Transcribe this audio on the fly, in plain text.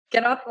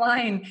Get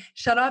offline,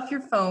 shut off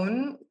your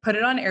phone, put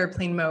it on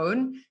airplane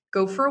mode,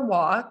 go for a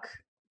walk,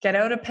 get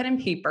out a pen and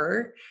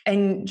paper,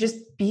 and just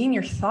be in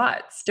your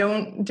thoughts.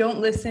 Don't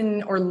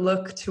listen or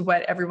look to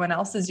what everyone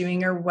else is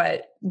doing or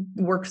what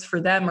works for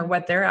them or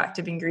what their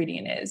active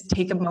ingredient is.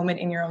 Take a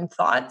moment in your own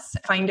thoughts.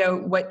 Find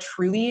out what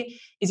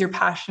truly is your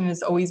passion,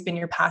 has always been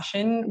your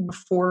passion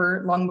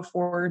long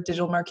before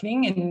digital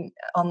marketing and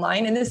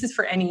online. And this is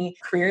for any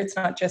career. It's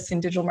not just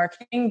in digital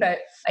marketing, but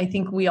I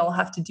think we all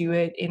have to do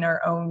it in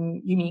our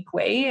own unique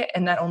way.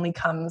 And that only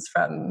comes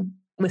from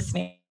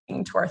listening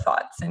to our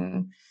thoughts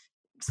and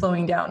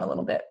slowing down a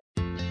little bit.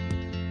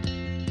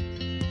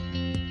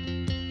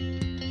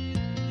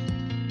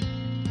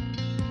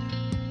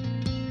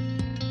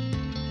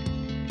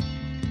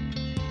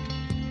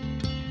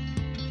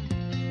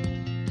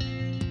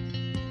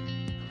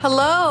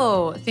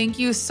 Hello. Thank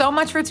you so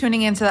much for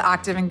tuning into the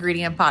Active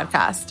Ingredient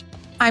Podcast.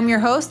 I'm your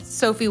host,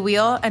 Sophie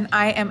Wheel, and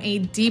I am a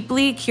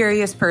deeply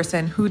curious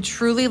person who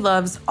truly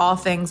loves all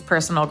things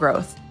personal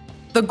growth.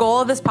 The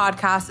goal of this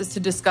podcast is to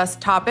discuss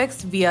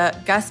topics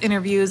via guest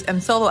interviews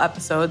and solo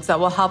episodes that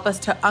will help us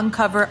to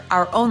uncover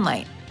our own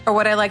light, or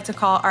what I like to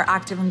call our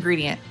active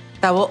ingredient,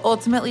 that will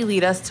ultimately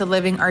lead us to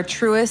living our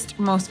truest,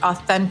 most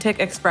authentic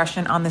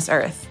expression on this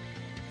earth.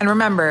 And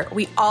remember,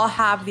 we all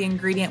have the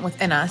ingredient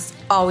within us.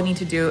 All we need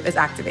to do is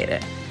activate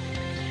it.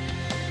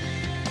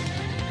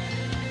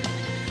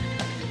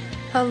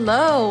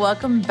 Hello,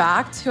 welcome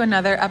back to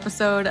another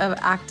episode of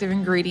Active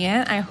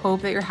Ingredient. I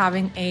hope that you're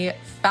having a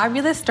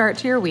fabulous start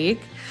to your week.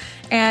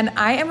 And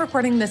I am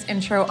recording this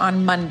intro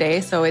on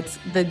Monday, so it's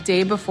the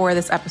day before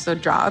this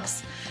episode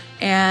drops.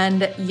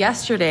 And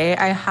yesterday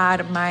I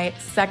had my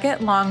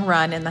second long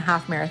run in the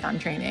half marathon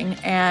training.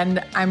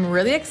 And I'm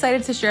really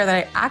excited to share that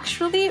I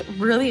actually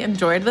really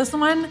enjoyed this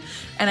one.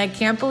 And I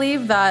can't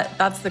believe that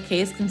that's the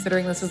case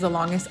considering this is the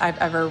longest I've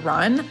ever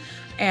run.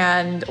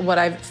 And what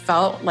I've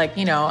felt like,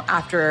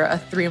 after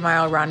a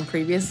 3-mile run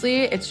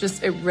previously,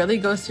 it really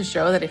goes to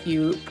show that if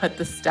you put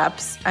the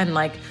steps and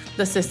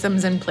the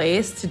systems in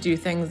place to do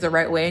things the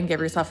right way and give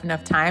yourself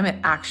enough time, it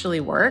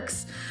actually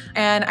works.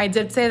 And I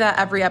did say that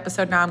every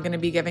episode now I'm going to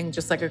be giving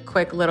just a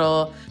quick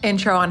little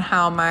intro on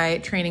how my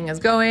training is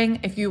going.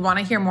 If you want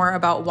to hear more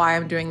about why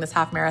I'm doing this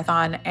half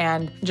marathon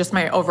and just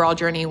my overall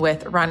journey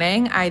with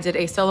running, I did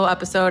a solo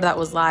episode that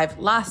was live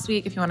last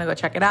week if you want to go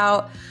check it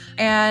out.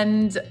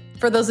 And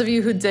for those of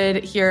you who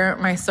did hear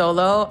my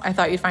solo, I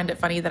thought you'd find it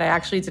funny that I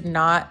actually did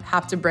not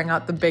have to bring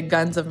out the big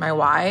guns of my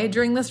why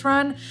during this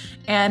run.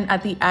 And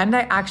at the end,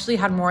 I actually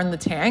had more in the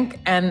tank.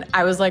 And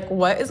I was like,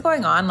 what is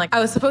going on? I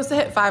was supposed to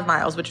hit 5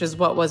 miles, which is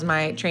what was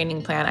my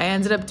training plan. I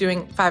ended up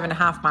doing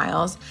 5.5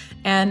 miles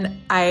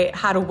and I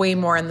had way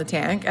more in the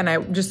tank. And I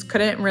just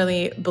couldn't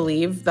really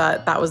believe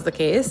that that was the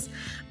case.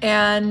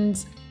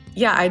 And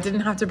yeah, I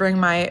didn't have to bring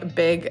my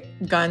big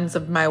guns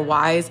of my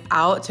whys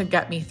out to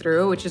get me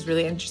through, which is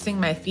really interesting.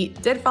 My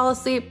feet did fall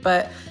asleep,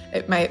 but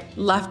my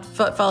left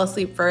foot fell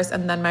asleep first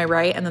and then my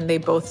right, and then they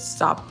both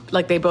stopped.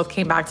 They both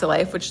came back to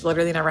life, which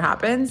literally never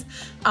happens.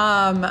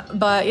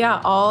 But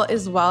yeah, all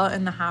is well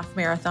in the half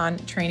marathon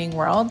training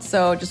world.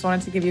 So just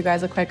wanted to give you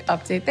guys a quick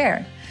update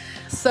there.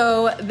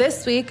 So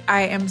this week,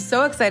 I am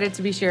so excited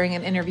to be sharing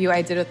an interview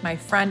I did with my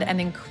friend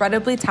and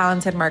incredibly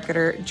talented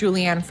marketer,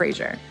 Julianne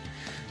Fraser.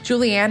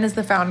 Julianne is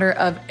the founder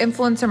of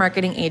influencer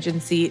marketing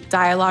agency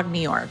Dialogue New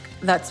York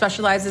that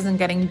specializes in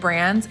getting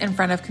brands in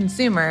front of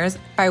consumers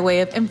by way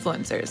of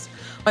influencers,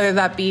 whether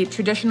that be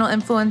traditional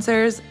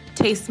influencers,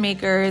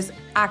 tastemakers,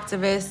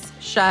 activists,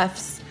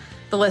 chefs,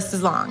 the list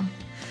is long.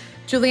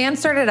 Julianne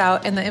started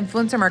out in the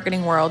influencer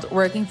marketing world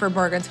working for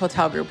Morgan's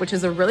Hotel Group, which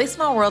is a really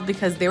small world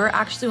because they were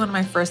actually one of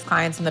my first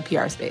clients in the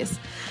PR space.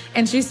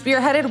 And she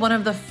spearheaded one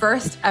of the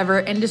first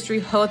ever industry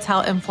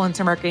hotel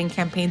influencer marketing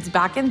campaigns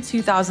back in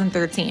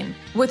 2013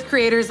 with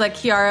creators like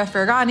Chiara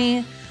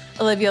Ferragni,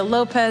 Olivia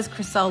Lopez,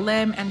 Chriselle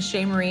Lim, and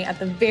Shea Marie at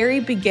the very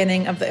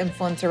beginning of the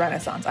influencer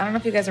renaissance. I don't know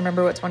if you guys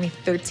remember what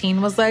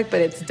 2013 was like, but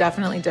it's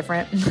definitely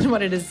different than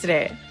what it is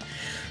today.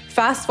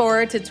 Fast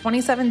forward to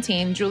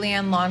 2017,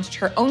 Julianne launched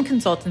her own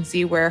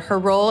consultancy where her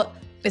role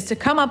is to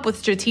come up with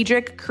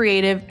strategic,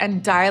 creative,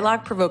 and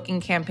dialogue-provoking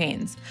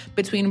campaigns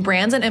between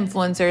brands and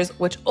influencers,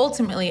 which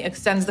ultimately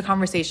extends the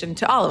conversation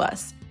to all of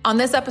us. On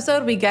this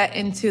episode, we get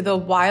into the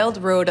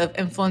wild road of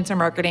influencer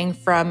marketing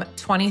from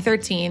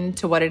 2013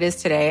 to what it is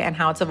today and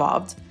how it's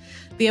evolved,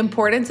 the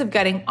importance of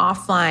getting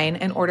offline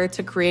in order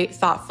to create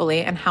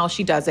thoughtfully and how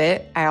she does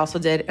it. I also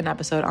did an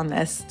episode on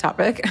this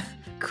topic.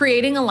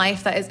 Creating a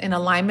life that is in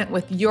alignment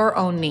with your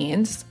own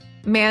needs,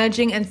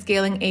 managing and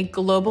scaling a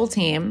global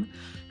team,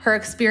 her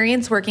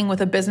experience working with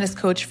a business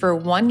coach for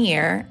 1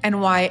 year,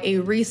 and why a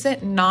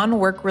recent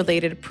non-work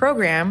related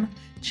program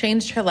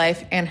changed her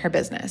life and her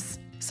business.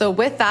 So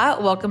with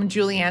that, welcome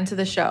Julianne to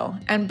the show.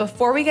 And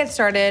before we get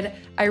started,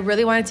 I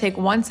really want to take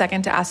 1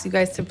 second to ask you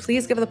guys to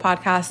please give the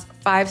podcast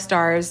 5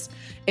 stars.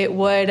 It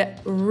would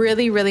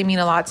really, really mean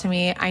a lot to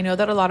me. I know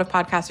that a lot of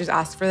podcasters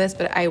ask for this,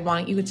 but I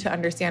want you to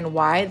understand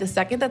why. The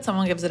second that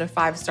someone gives it a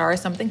 5 star,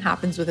 something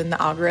happens within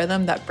the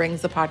algorithm that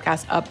brings the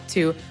podcast up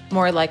to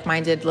more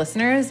like-minded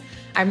listeners.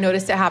 I've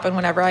noticed it happen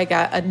whenever I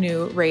get a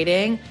new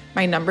rating,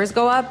 my numbers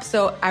go up.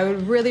 So I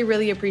would really,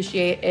 really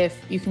appreciate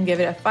if you can give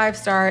it a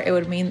 5-star. It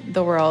would mean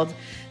the world.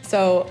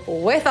 So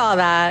with all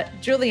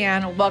that,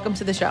 Julianne, welcome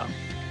to the show.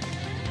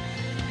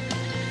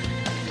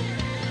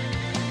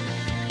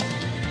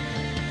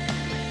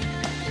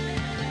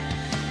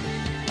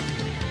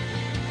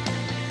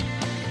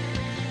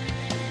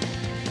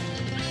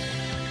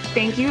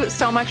 Thank you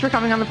so much for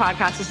coming on the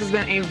podcast. This has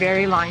been a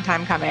very long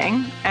time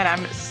coming, and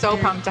I'm so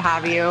pumped to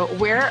have you.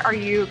 Where are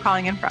you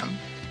calling in from?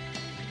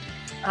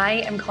 I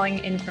am calling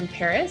in from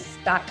Paris,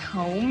 back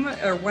home,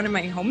 or one of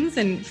my homes,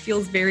 and it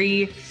feels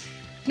very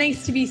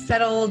nice to be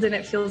settled, and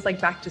it feels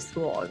like back to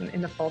school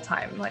in the full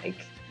time.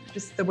 Like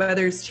just the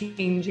weather's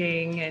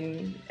changing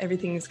and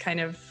everything's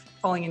kind of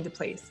falling into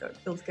place. So it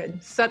feels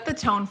good. Set the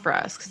tone for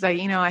us. Cause I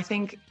know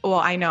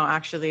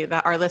actually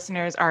that our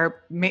listeners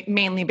are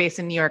mainly based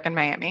in New York and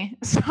Miami.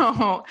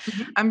 So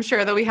I'm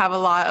sure that we have a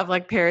lot of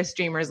like Paris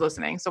dreamers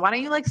listening. So why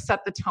don't you like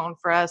set the tone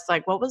for us?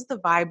 Like, what was the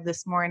vibe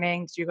this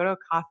morning? Did you go to a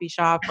coffee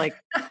shop? Like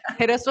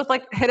hit us with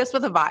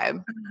a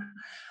vibe.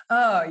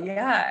 Oh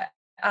yeah.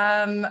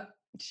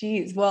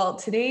 Geez. Well,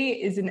 today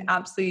is an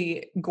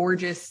absolutely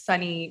gorgeous,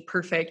 sunny,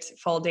 perfect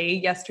fall day.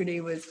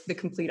 Yesterday was the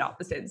complete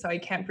opposite. So I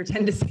can't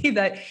pretend to say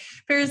that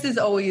Paris is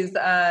always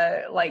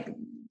like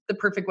the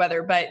perfect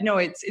weather, but no,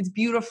 it's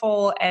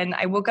beautiful. And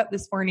I woke up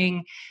this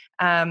morning,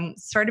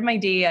 started my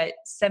day at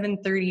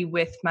 7:30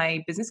 with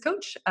my business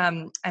coach.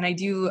 And I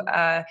do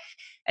an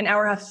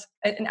hour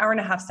and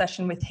a half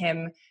session with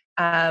him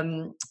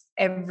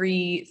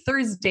every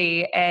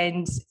Thursday.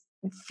 And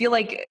feel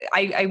like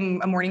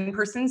I'm a morning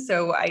person,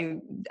 so I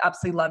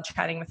absolutely love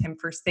chatting with him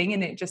first thing,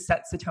 and it just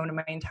sets the tone of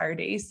my entire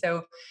day.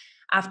 So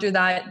after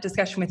that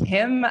discussion with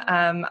him,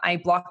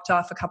 I blocked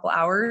off a couple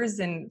hours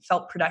and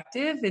felt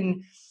productive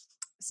and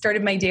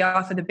started my day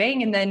off with a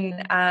bang, and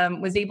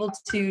then was able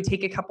to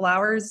take a couple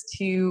hours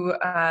to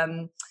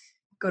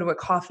go to a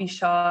coffee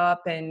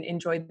shop and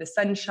enjoy the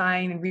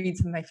sunshine and read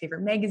some of my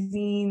favorite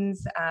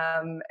magazines,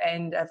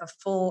 and have a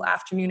full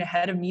afternoon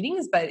ahead of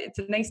meetings, but it's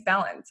a nice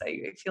balance.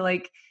 I feel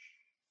like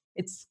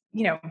it's,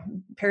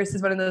 Paris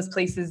is one of those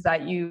places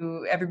that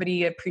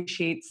everybody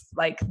appreciates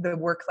like the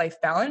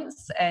work-life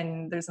balance,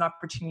 and there's an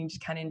opportunity to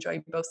kind of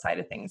enjoy both sides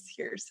of things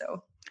here.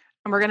 So,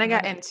 and we're going to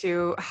get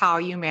into how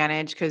you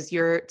manage, because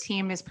your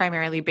team is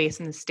primarily based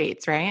in the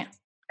States, right?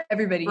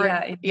 Everybody.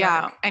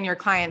 Yeah. And your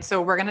clients.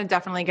 So we're going to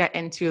definitely get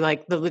into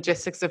like the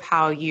logistics of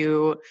how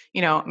you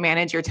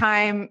manage your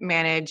time,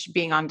 manage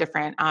being on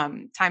different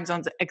time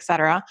zones, et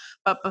cetera.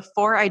 But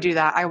before I do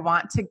that, I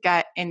want to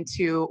get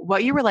into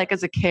what you were like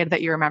as a kid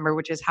that you remember,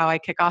 which is how I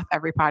kick off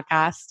every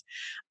podcast.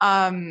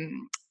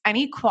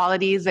 Any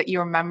qualities that you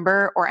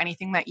remember or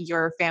anything that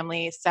your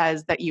family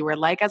says that you were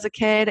like as a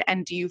kid?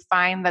 And do you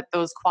find that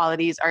those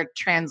qualities are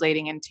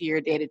translating into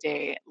your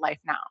day-to-day life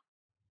now?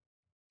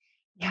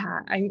 Yeah,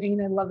 I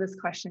mean, I love this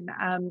question.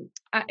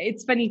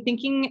 It's funny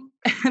thinking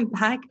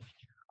back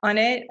on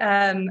it.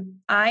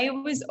 I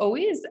was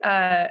always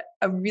a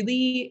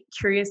really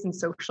curious and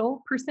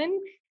social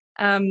person.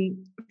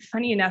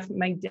 Funny enough,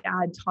 my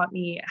dad taught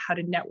me how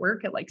to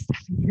network at like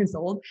 7 years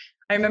old.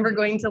 I remember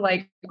going to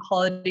like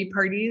holiday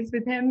parties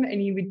with him, and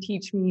he would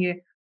teach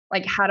me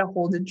like how to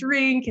hold a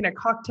drink and a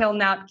cocktail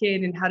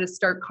napkin and how to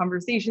start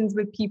conversations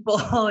with people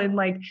and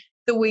like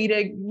the way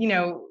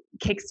to,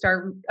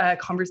 kickstart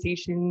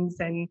conversations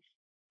and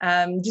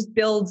just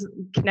build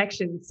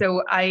connections.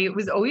 So I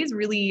was always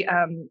really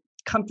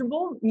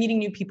comfortable meeting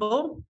new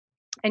people,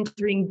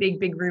 entering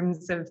big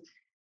rooms of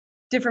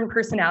different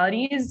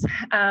personalities,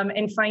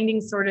 and finding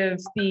sort of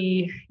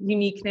the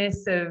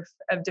uniqueness of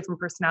different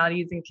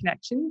personalities and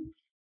connections.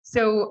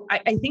 So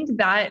I think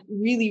that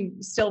really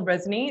still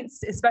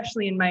resonates,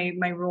 especially in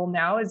my role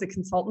now as a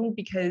consultant,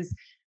 because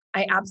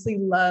I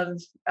absolutely love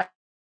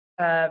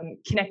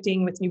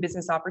connecting with new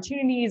business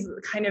opportunities,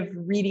 kind of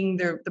reading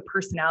the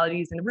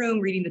personalities in the room,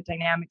 reading the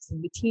dynamics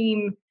of the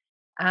team,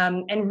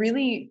 and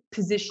really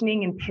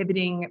positioning and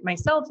pivoting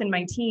myself and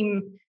my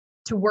team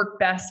to work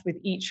best with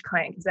each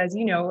client. Because as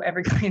you know,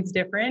 every client's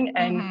different,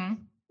 and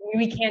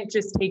we can't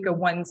just take a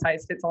one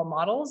size fits all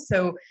model.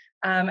 So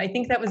I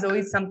think that was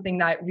always something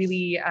that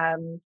really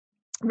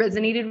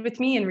resonated with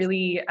me and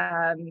really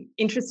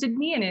interested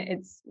me, and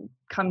it's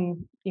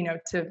come,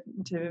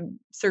 to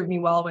serve me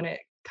well when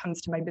it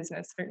comes to my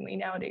business, certainly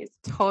nowadays.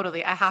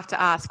 Totally. I have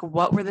to ask,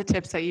 what were the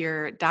tips that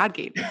your dad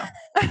gave you?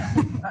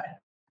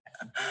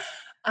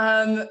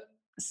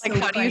 Like,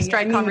 how do you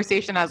strike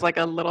conversation as like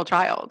a little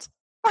child?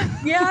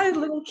 Yeah,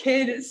 little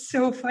kid. It's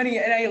so funny.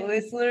 And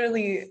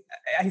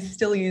I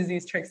still use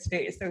these tricks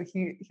today. So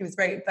he was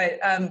right.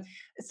 But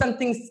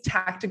something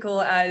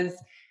tactical as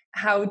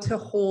how to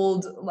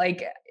hold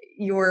like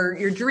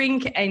your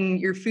drink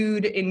and your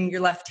food in your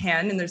left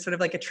hand. And there's sort of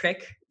like a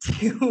trick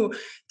to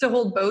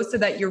hold both so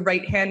that your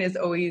right hand is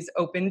always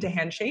open to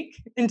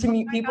handshake and to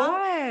meet people.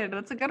 God,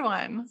 that's a good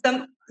one.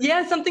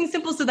 Something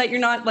simple so that you're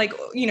not like,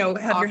 have awkward.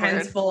 Your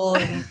hands full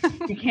and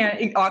you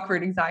can't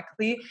awkward.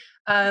 Exactly.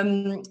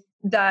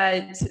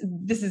 That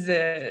this is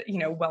a,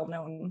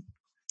 well-known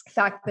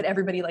fact that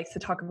everybody likes to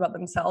talk about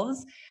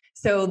themselves.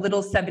 So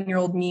little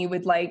 7-year-old me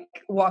would like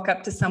walk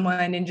up to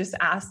someone and just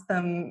ask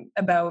them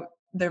about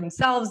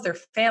themselves, their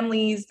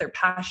families, their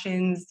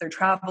passions, their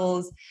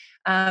travels.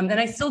 And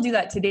I still do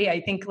that today.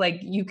 I think like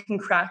you can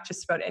crack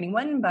just about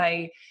anyone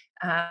by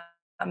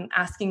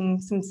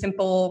asking some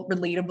simple,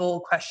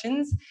 relatable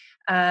questions,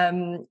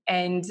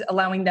 and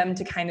allowing them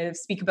to kind of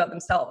speak about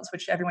themselves,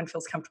 which everyone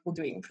feels comfortable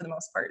doing for the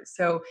most part.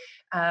 So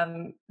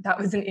that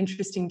was an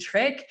interesting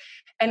trick.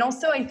 And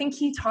also, I think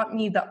he taught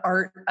me the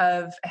art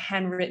of a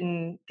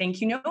handwritten thank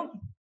you note,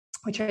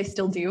 which I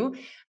still do.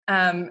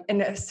 And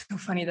it's so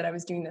funny that I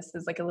was doing this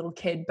as like a little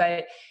kid,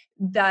 but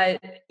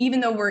that even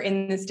though we're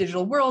in this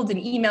digital world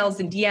and emails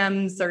and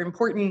DMs are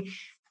important,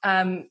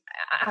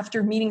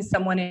 after meeting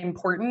someone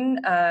important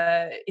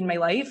in my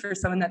life or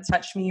someone that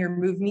touched me or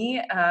moved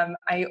me,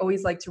 I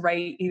always like to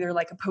write either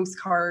like a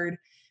postcard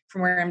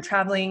from where I'm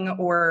traveling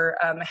or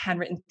a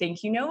handwritten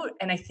thank you note.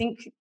 And I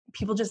think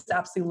people just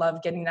absolutely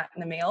love getting that in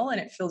the mail, and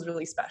it feels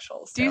really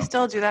special. So, do you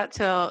still do that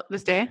till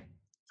this day?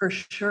 For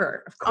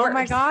sure. Of course. Oh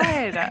my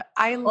God.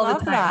 I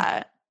love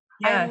that.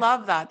 Yeah. I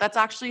love that. That's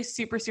actually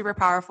super, super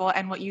powerful.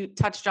 And what you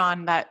touched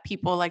on that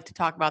people like to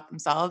talk about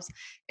themselves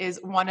is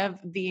one of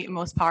the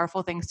most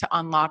powerful things to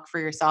unlock for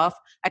yourself.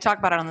 I talk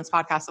about it on this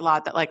podcast a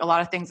lot, that like a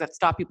lot of things that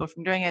stop people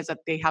from doing it is that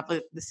they have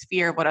this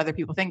fear of what other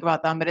people think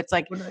about them. But it's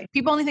like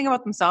people only think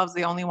about themselves.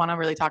 They only want to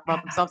really talk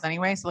about themselves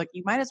anyway. So like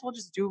you might as well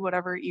just do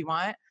whatever you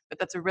want. But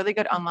that's a really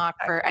good unlock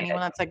for anyone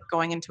that's like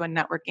going into a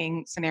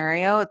networking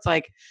scenario. It's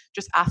like,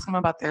 just ask them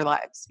about their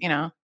lives, you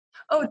know?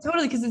 Oh,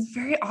 totally. Because it's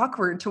very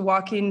awkward to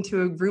walk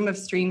into a room of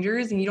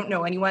strangers and you don't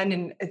know anyone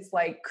and it's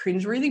like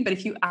cringeworthy. But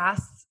if you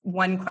ask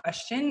one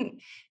question,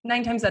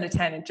 9 times out of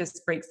 10, it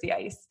just breaks the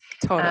ice.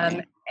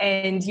 Totally.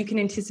 And you can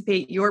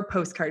anticipate your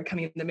postcard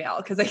coming in the mail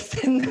because I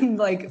send them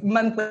like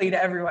monthly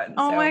to everyone.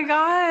 Oh my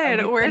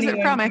God. Where is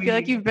it from? I feel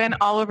like you've been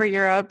all over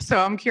Europe. So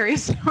I'm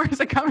curious, where is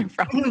it coming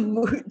from?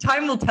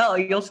 Time will tell.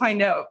 You'll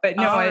find out. But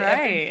no,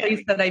 every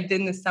place that I've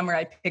been this summer,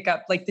 I pick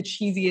up like the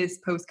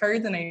cheesiest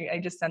postcards and I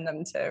just send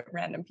them to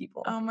random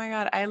people. Oh my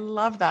God. I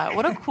love that.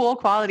 What a cool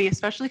quality,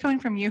 especially coming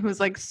from you, who's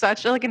like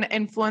such like an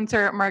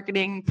influencer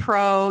marketing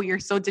pro. You're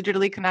so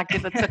digitally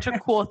connected. That's such a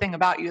cool thing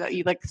about you, that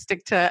you like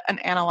stick to an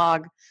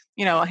analog,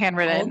 you know, a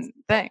handwritten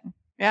thing.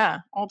 Yeah.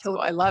 Old school.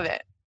 I love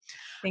it.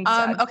 Thanks,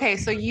 okay.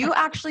 So you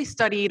actually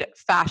studied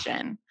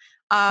fashion.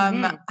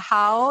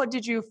 How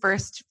did you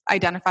first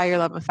identify your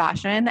love of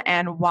fashion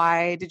and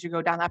why did you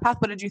go down that path?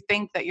 What did you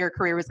think that your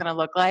career was going to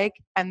look like?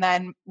 And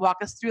then walk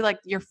us through like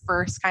your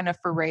first kind of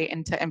foray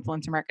into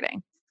influencer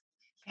marketing.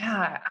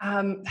 Yeah,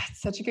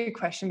 that's such a good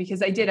question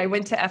because I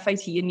went to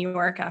FIT in New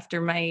York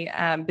after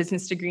my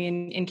business degree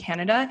in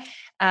Canada.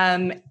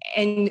 And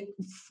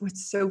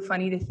what's so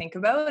funny to think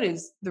about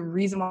is the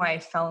reason why I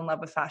fell in love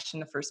with fashion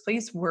in the first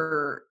place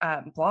were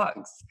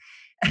blogs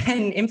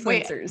and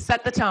influencers. Wait,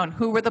 set the tone.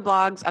 Who were the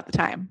blogs at the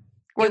time?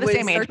 We're the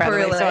same age, by the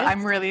way, so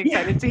I'm really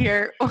excited to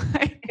hear.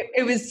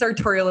 It was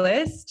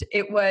Sartorialist.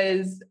 It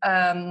was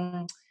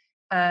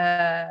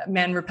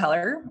Man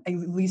Repeller. I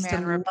used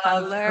to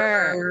love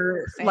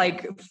her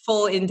like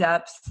full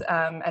in-depth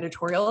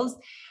editorials.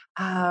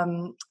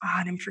 And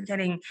I'm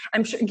forgetting.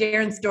 I'm sure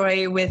Garen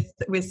Stoy with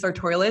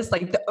Sartorialist,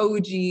 like the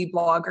OG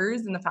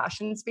bloggers in the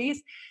fashion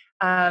space.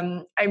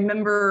 I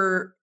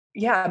remember,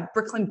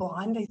 Brooklyn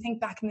Blonde. I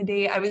think back in the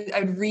day,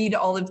 I'd read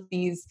all of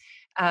these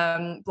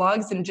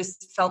blogs and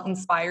just felt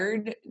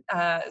inspired.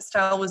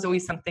 Style was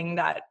always something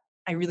that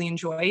I really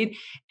enjoyed.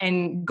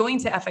 And going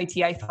to FIT,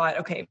 I thought,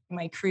 okay,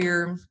 my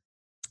career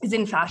is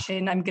in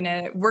fashion. I'm going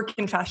to work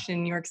in fashion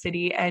in New York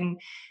City.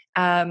 And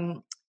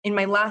in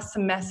my last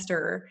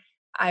semester,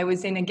 I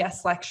was in a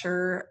guest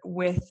lecture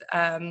with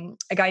a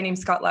guy named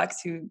Scott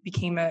Lux, who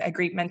became a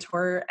great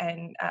mentor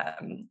and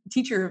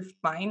teacher of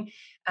mine.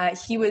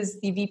 He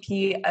was the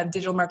VP of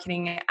digital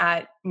marketing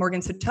at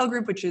Morgan's Hotel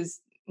Group, which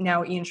is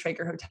now Ian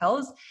Schrager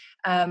Hotels,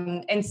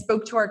 and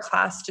spoke to our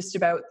class just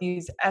about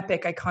these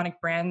epic, iconic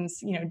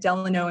brands, you know,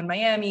 Delano in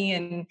Miami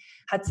and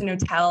Hudson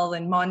Hotel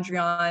and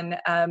Mondrian.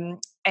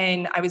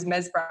 And I was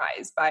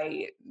mesmerized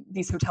by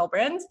these hotel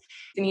brands.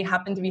 And he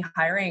happened to be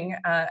hiring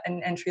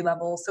an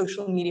entry-level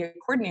social media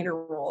coordinator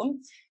role,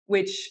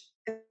 which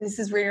this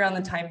is right around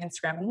the time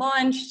Instagram had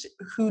launched.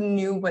 Who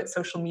knew what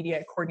social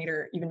media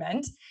coordinator even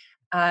meant?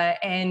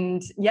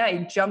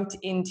 I jumped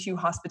into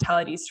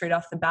hospitality straight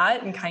off the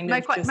bat and kind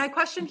of my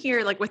question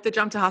here, like with the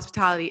jump to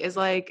hospitality is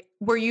like,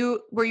 were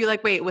you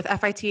like, wait, with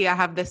FIT, I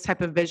have this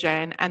type of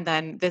vision and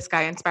then this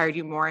guy inspired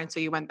you more. And so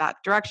you went that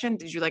direction.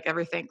 Did you like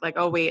ever think like,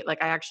 oh wait,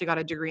 like I actually got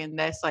a degree in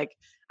this, like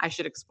I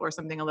should explore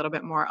something a little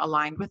bit more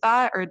aligned with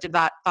that? Or did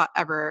that thought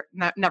ever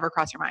never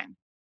cross your mind?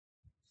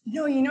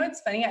 No, you know, it's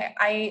funny.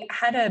 I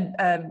had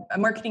a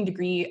marketing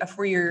degree, a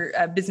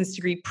 4-year business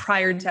degree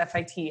prior to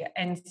FIT.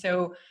 And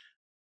so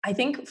I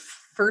think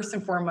first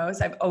and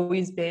foremost, I've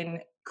always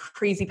been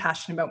crazy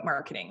passionate about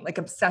marketing, like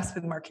obsessed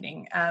with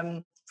marketing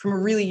from a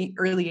really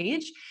early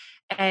age.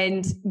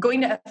 And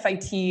going to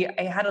FIT,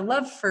 I had a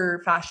love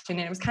for fashion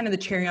and it was kind of the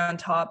cherry on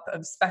top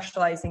of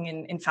specializing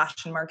in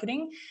fashion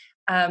marketing.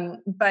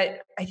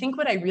 But I think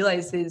what I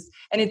realized is,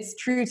 and it's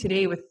true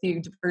today with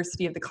the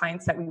diversity of the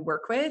clients that we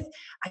work with,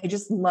 I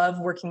just love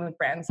working with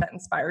brands that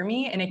inspire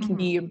me. And it can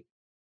be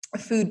a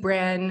food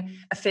brand,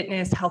 a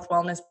fitness, health,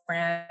 wellness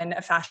brand,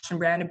 a fashion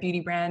brand, a beauty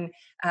brand,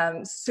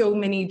 so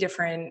many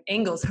different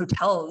angles.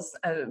 Hotels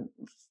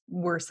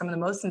were some of the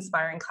most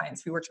inspiring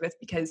clients we worked with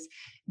because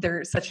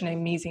they're such an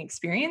amazing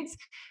experience.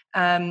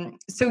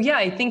 So yeah,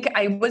 I think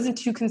I wasn't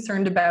too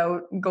concerned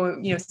about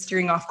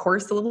steering off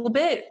course a little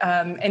bit.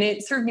 And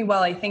it served me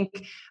well. I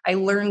think I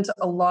learned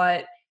a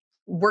lot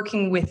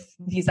working with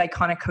these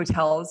iconic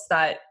hotels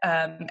that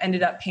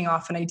ended up paying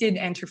off. And I did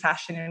enter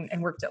fashion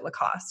and worked at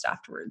Lacoste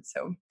afterwards.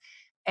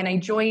 And I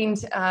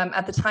joined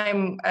at the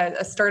time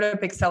a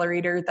startup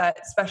accelerator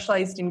that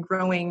specialized in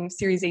growing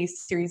Series A,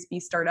 Series B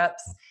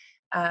startups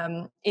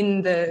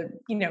in the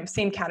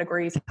same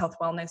categories: health,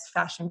 wellness,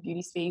 fashion,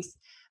 beauty space.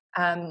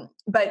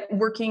 But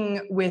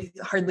working with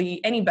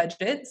hardly any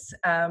budgets,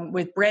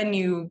 with brand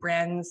new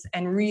brands,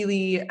 and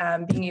really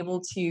being able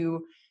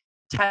to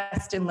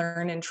test and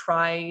learn and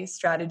try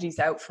strategies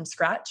out from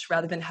scratch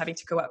rather than having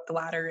to go up the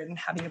ladder and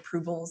having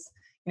approvals.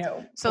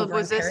 So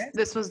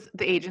this was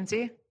the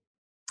agency?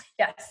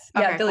 Yes.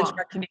 Yeah. Okay, Village cool.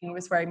 Marketing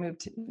was where I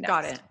moved to next.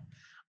 Got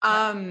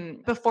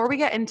it. Before we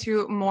get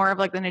into more of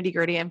like the nitty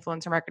gritty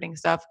influencer marketing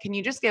stuff, can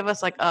you just give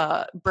us like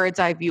a bird's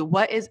eye view?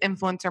 What is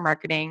influencer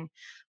marketing?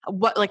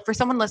 What, like, for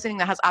someone listening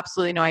that has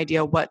absolutely no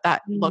idea what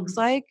that looks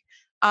like,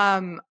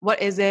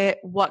 what is it?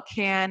 What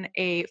can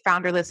a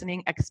founder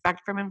listening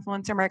expect from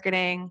influencer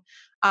marketing?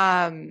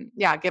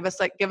 Give us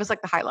like the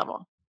high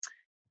level.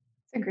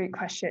 It's a great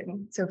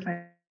question. So funny.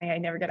 I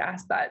never get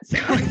asked that. So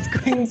it's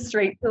going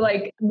straight to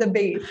like the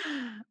base.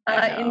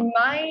 In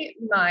my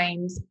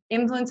mind,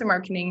 influencer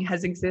marketing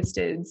has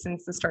existed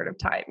since the start of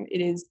time.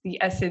 It is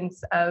the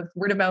essence of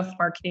word of mouth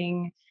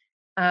marketing,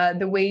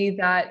 the way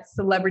that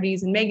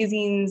celebrities and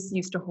magazines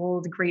used to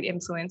hold great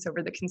influence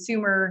over the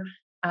consumer,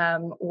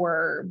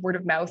 or word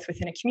of mouth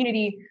within a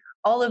community.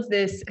 All of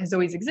this has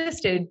always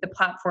existed. The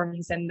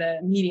platforms and the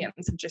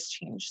mediums have just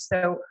changed.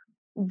 So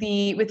with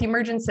the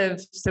emergence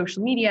of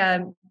social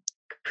media,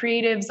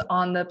 creatives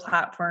on the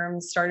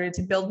platforms started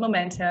to build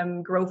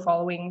momentum, grow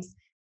followings,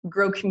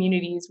 grow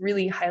communities,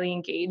 really highly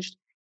engaged,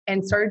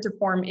 and started to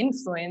form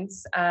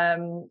influence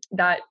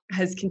that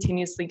has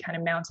continuously kind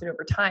of mounted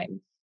over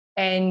time.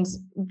 And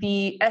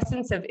the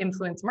essence of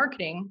influence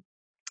marketing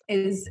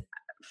is,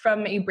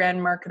 from a brand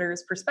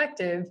marketer's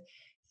perspective,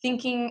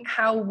 thinking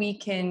how we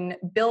can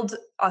build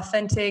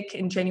authentic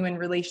and genuine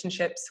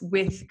relationships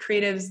with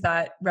creatives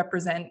that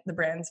represent the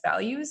brand's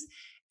values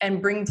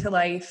and bring to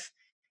life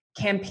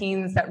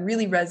campaigns that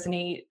really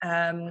resonate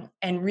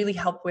and really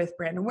help with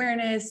brand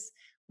awareness,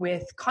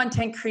 with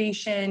content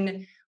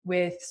creation,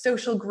 with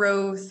social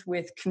growth,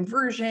 with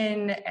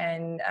conversion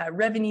and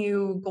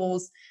revenue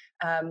goals.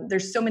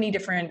 There's so many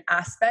different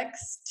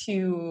aspects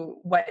to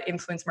what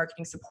influence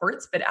marketing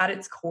supports, but at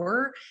its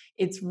core,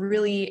 it's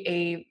really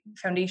a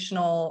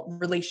foundational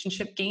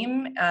relationship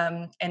game,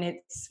 and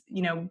it's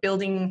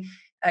building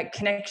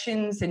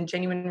connections and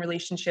genuine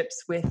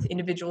relationships with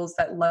individuals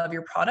that love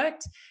your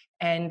product,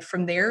 and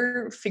from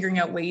there, figuring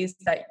out ways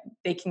that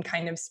they can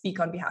kind of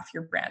speak on behalf of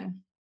your brand.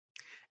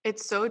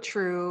 It's so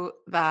true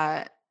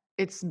that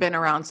it's been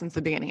around since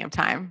the beginning of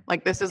time.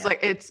 Like, this is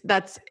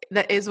that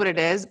is what it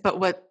is. But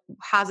what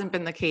hasn't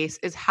been the case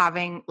is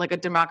having like a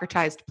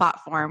democratized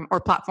platform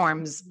or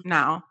platforms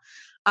now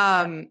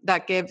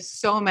that give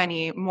so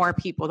many more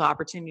people the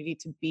opportunity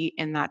to be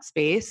in that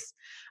space.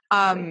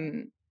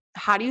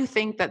 How do you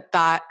think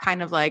that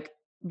kind of like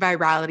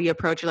virality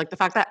approach, or like the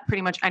fact that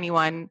pretty much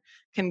anyone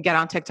can get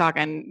on TikTok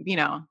and,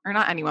 or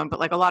not anyone, but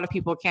like a lot of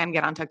people can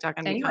get on TikTok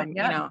and become,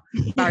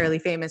 virally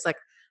famous. Like,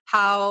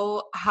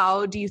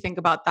 how do you think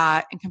about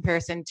that in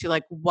comparison to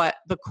like what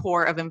the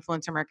core of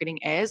influencer marketing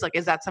is? Like,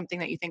 is that something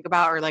that you think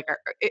about, or like,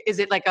 is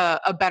it like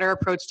a better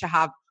approach to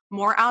have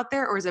more out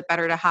there, or is it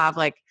better to have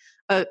like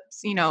a,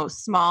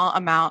 small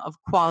amount of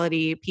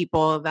quality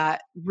people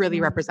that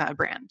really represent a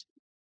brand?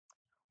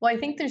 Well, I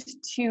think there's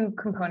two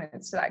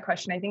components to that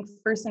question. I think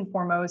first and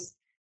foremost,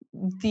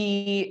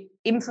 the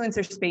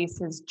influencer space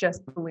has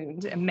just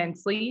ballooned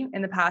immensely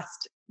in the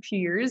past few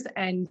years.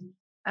 And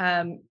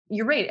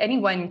you're right,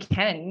 anyone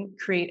can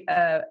create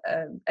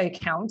an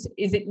account.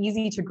 Is it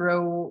easy to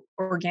grow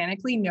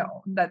organically?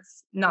 No,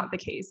 that's not the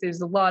case.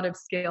 There's a lot of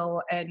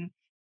skill and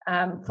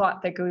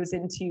thought that goes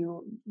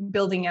into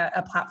building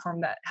a platform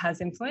that has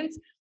influence.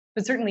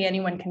 But certainly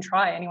anyone can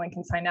try, anyone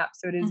can sign up.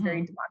 So it is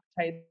very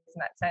democratized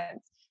in that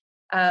sense.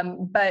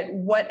 But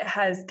what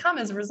has come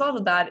as a result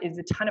of that is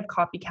a ton of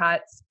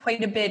copycats,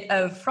 quite a bit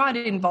of fraud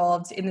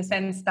involved, in the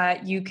sense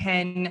that you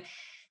can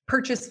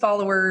purchase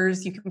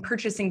followers, you can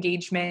purchase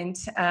engagement,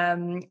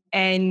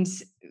 and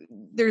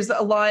there's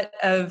a lot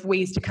of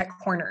ways to cut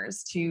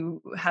corners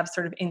to have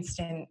sort of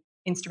instant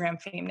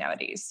Instagram fame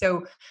nowadays.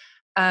 So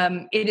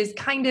it is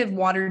kind of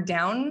watered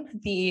down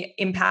the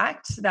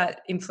impact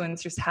that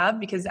influencers have,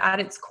 because at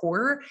its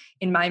core,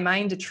 in my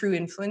mind, a true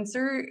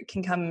influencer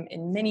can come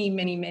in many,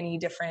 many, many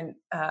different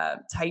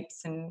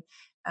types and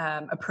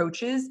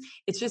approaches.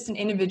 It's just an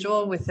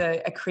individual with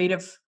a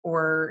creative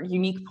or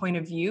unique point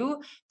of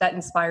view that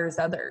inspires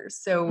others.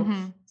 So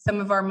some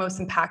of our most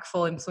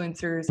impactful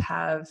influencers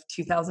have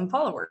 2,000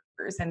 followers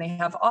and they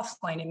have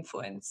offline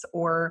influence,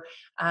 or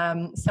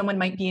someone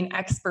might be an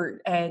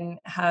expert and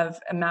have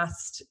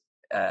amassed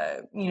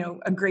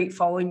a great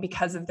following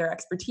because of their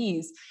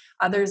expertise.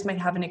 Others might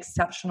have an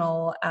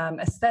exceptional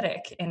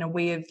aesthetic and a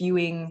way of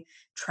viewing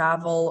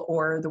travel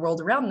or the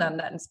world around them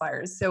that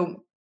inspires.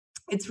 So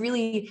it's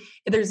really,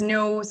 there's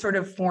no sort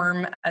of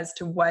form as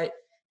to what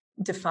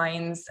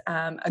defines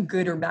a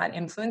good or bad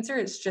influencer.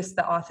 It's just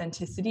the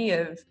authenticity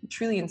of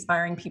truly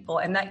inspiring people.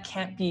 And that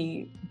can't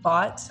be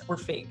bought or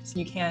faked.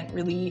 You can't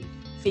really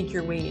fake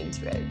your way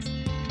into it.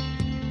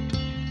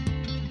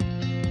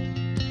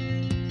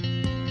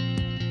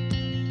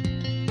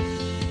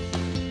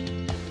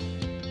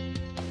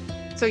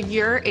 So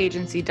your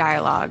agency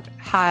Dialogue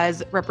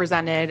has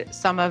represented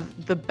some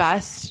of the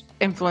best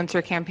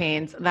influencer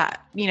campaigns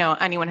that,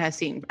 anyone has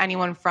seen.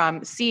 Anyone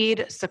from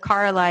Seed,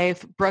 Sakara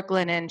Life,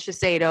 Brooklinen,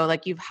 Shiseido,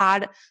 like you've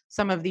had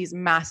some of these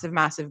massive,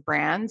 massive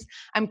brands.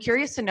 I'm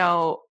curious to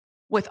know,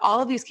 with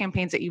all of these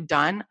campaigns that you've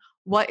done,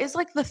 what is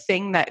like the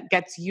thing that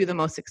gets you the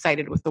most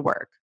excited with the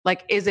work?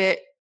 Like, is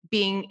it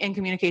being in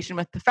communication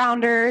with the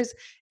founders?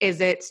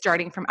 Is it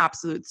starting from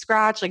absolute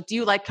scratch? Like, do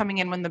you like coming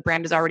in when the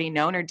brand is already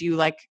known, or do you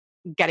like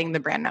getting the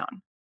brand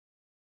known?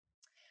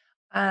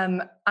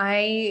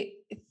 I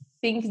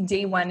think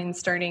day one in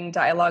starting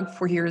Dialogue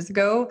 4 years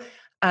ago,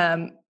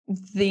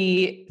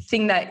 the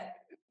thing that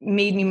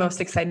made me most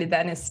excited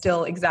then is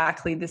still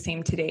exactly the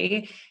same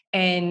today.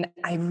 And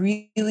I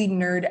really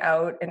nerd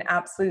out and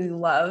absolutely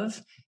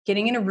love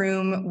getting in a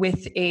room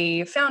with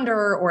a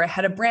founder or a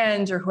head of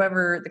brand or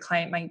whoever the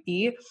client might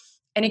be.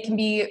 And it can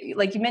be,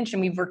 like you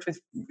mentioned, we've worked with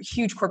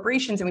huge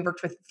corporations and we've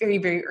worked with very,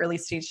 very early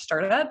stage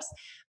startups.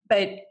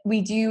 But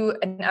we do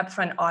an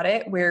upfront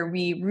audit where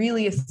we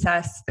really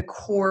assess the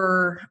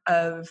core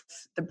of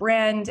the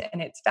brand and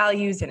its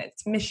values and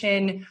its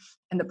mission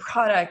and the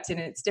product and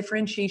its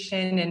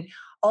differentiation and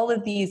all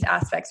of these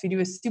aspects. We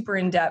do a super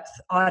in-depth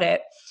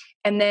audit.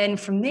 And then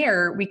from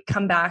there, we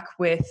come back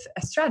with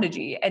a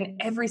strategy.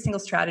 And every single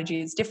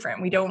strategy is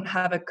different. We don't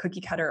have a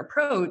cookie cutter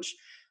approach.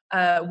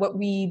 What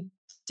we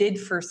did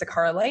for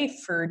Sakara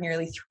Life for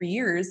nearly 3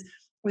 years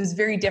was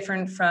very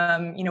different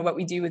from, what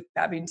we do with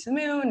Babu to the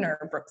Moon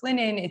or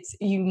Brooklinen. It's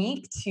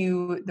unique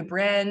to the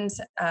brand,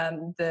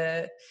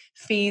 the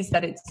phase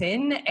that it's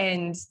in,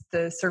 and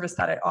the service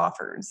that it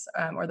offers,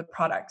 or the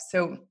product.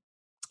 So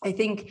I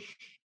think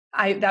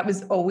that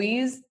was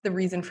always the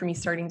reason for me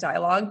starting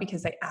Dialogue,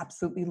 because I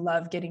absolutely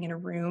love getting in a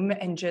room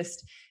and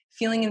just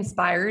feeling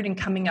inspired and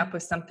coming up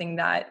with something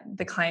that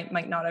the client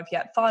might not have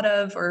yet thought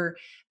of, or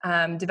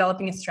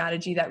developing a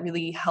strategy that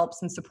really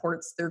helps and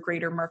supports their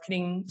greater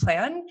marketing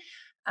plan.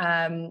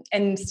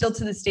 And still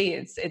to this day,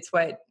 it's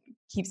what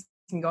keeps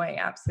me going.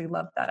 I absolutely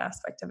love that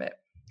aspect of it.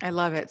 I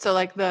love it. So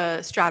like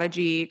the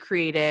strategy,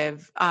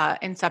 creative,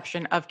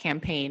 inception of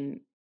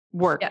campaign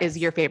work is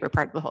your favorite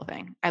part of the whole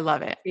thing. I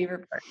love it.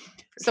 Favorite part.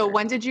 So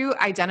when did you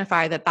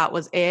identify that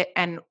was it?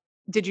 And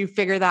did you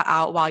figure that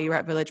out while you were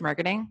at Village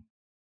Marketing?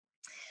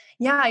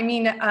 Yeah, I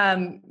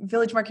mean,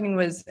 Village Marketing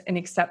was an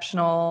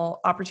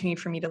exceptional opportunity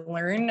for me to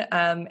learn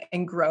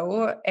and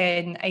grow.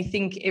 And I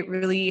think it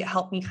really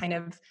helped me kind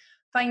of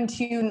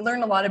fine-tune,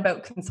 learn a lot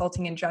about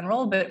consulting in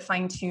general, but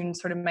fine-tune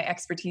sort of my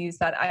expertise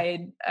that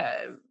I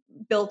had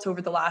built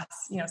over the last,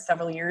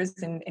 several years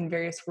in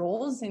various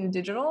roles in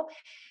digital.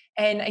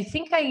 And I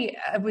think I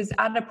was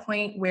at a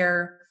point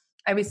where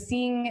I was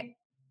seeing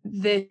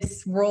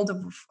this world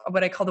of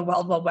what I call the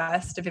wild, wild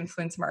west of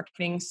influence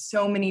marketing,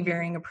 so many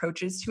varying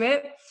approaches to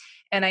it.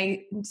 And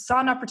I saw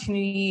an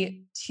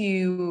opportunity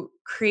to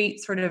create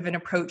sort of an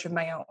approach of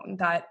my own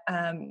that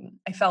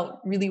I felt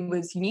really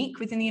was unique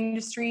within the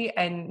industry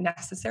and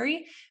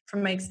necessary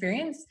from my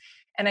experience.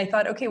 And I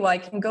thought, okay, well, I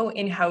can go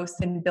in-house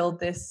and build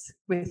this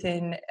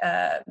within,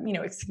 a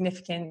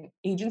significant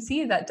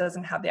agency that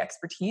doesn't have the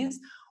expertise,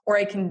 or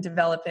I can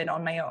develop it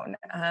on my own.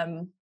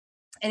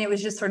 And it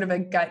was just sort of a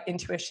gut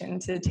intuition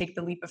to take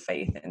the leap of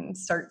faith and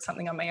start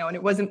something on my own.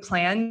 It wasn't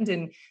planned,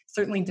 and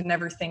certainly did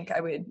never think I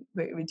would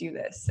do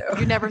this. So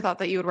you never thought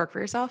that you would work for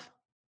yourself?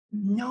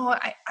 No,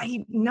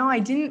 I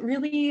didn't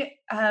really.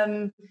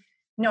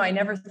 No, I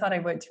never thought I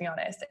would, to be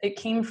honest. It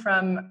came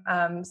from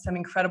some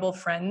incredible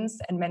friends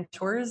and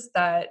mentors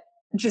that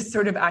just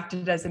sort of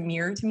acted as a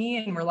mirror to me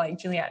and were like,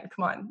 Julianne,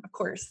 come on, of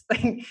course,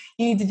 like you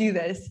need to do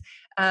this.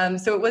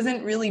 So it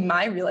wasn't really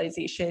my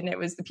realization. It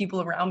was the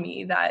people around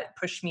me that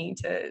pushed me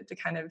to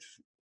kind of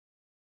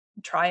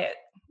try it,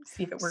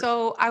 see if it works.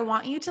 So I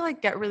want you to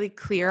like get really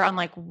clear on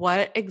like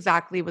what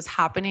exactly was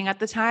happening at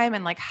the time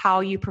and like how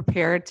you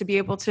prepared to be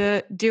able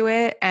to do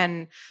it,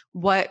 and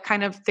what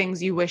kind of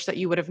things you wish that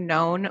you would have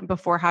known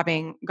before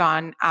having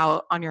gone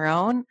out on your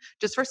own.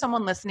 Just for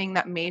someone listening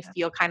that may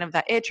feel kind of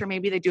that itch, or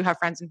maybe they do have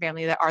friends and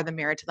family that are the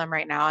mirror to them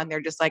right now and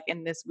they're just like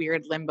in this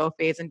weird limbo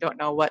phase and don't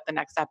know what the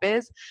next step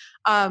is.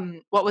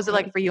 What was it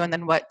like for you? And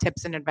then what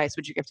tips and advice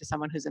would you give to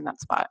someone who's in that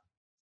spot?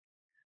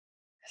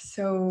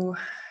 So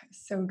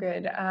So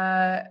good.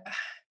 I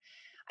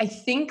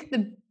think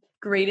the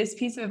greatest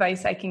piece of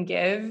advice I can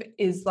give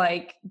is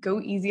like, go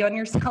easy on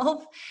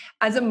yourself.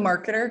 As a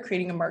marketer,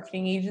 creating a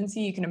marketing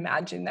agency, you can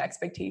imagine the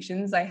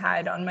expectations I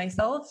had on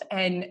myself.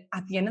 And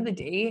at the end of the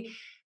day,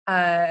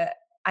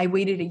 I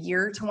waited a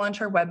year to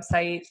launch our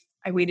website.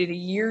 I waited a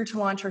year to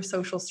launch our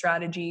social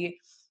strategy.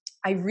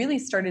 I really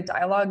started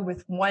dialogue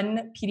with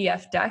one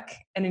PDF deck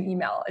and an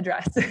email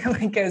address,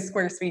 like a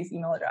Squarespace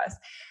email address.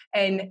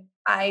 And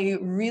I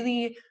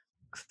really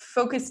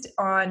focused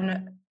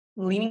on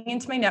leaning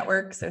into my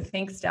network. So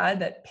thanks, Dad,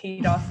 that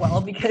paid off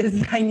well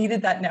because I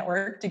needed that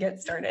network to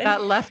get started.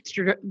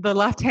 The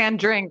left-hand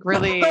drink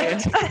really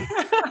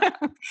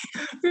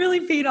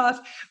really paid off.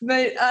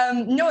 But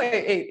no,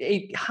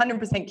 it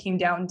 100% came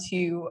down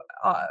to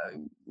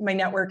my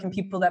network and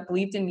people that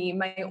believed in me.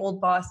 My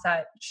old boss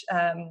at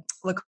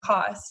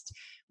Lacoste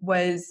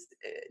was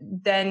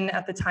then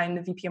at the time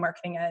the VP of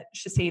marketing at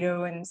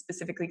Shiseido and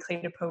specifically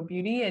Clé de Peau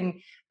Beauty.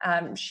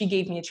 And she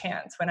gave me a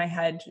chance when I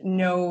had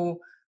no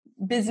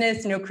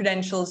business, no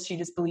credentials. She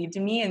just believed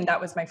in me. And that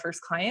was my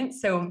first client.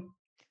 So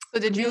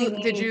did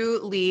you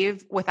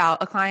leave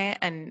without a client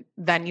and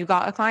then you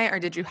got a client, or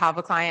did you have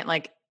a client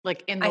like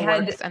in the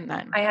works and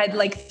then? I had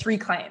like 3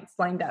 clients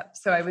lined up.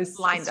 So I was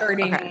I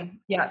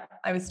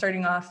was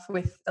starting off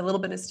with a little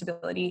bit of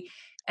stability.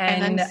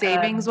 And then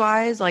savings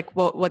wise, like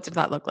what did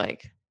that look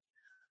like?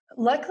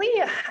 Luckily,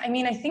 I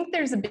mean, I think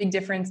there's a big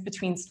difference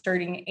between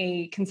starting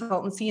a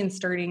consultancy and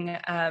starting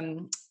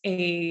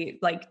a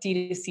like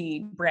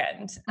D2C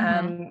brand.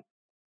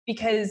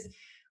 Because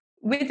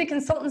with the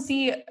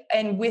consultancy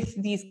and with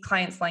these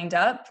clients lined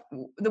up,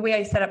 the way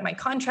I set up my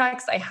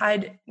contracts, I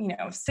had,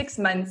 6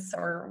 months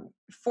or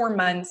 4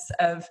 months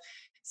of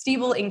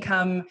stable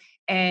income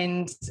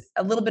and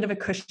a little bit of a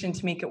cushion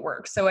to make it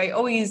work. So I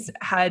always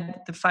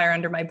had the fire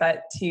under my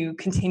butt to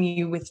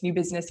continue with new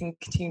business and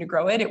continue to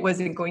grow it. It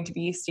wasn't going to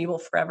be stable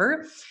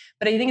forever.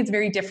 But I think it's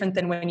very different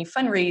than when you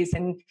fundraise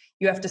and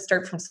you have to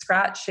start from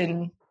scratch.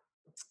 And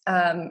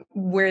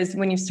whereas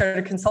when you start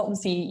a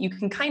consultancy, you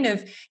can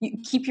you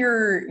keep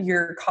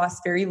your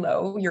costs very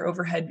low, your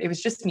overhead. It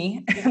was just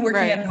me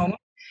working at home.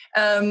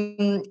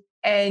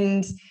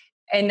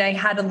 And I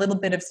had a little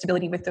bit of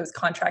stability with those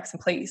contracts in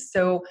place.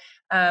 So,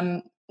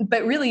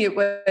 but really it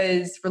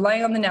was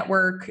relying on the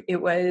network.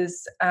 It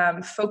was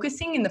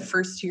focusing in the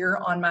first year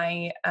on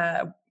my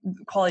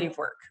quality of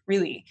work,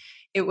 really.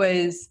 It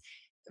was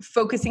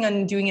focusing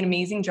on doing an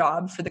amazing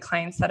job for the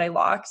clients that I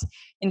locked,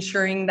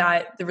 ensuring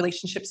that the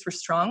relationships were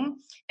strong.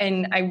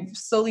 And I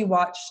slowly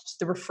watched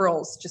the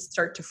referrals just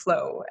start to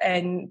flow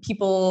and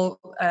people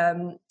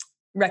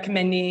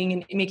recommending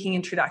and making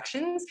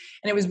introductions.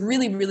 And it was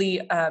really,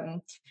 really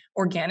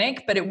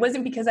organic, but it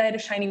wasn't because I had a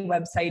shiny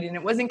website and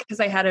it wasn't because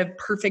I had a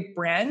perfect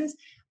brand.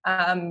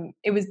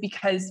 It was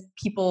because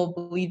people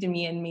believed in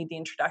me and made the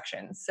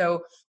introduction.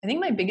 So I think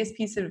my biggest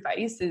piece of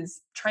advice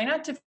is try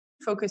not to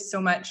focus so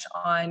much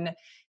on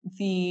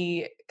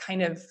the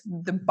kind of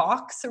the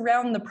box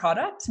around the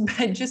product,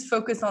 but just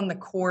focus on the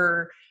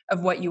core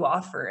of what you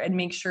offer and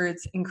make sure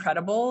it's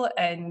incredible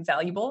and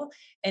valuable,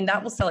 and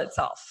that will sell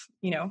itself,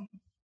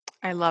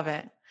 I love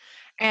it.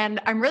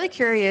 And I'm really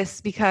curious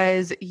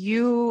because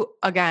you,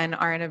 again,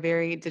 are in a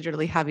very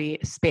digitally heavy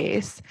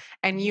space,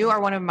 and you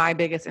are one of my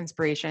biggest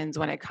inspirations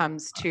when it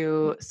comes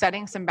to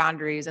setting some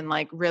boundaries and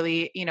like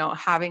really,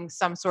 having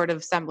some sort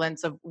of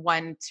semblance of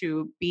when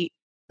to be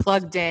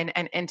plugged in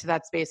and into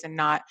that space and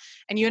not.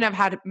 And you and I've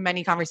had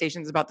many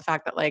conversations about the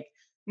fact that like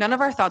none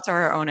of our thoughts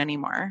are our own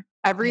anymore.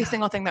 Every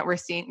single thing that we're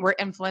seeing, we're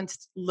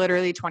influenced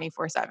literally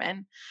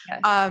 24/7.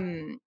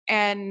 Yes.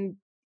 And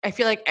I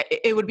feel like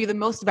it would be the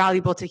most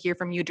valuable to hear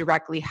from you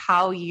directly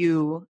how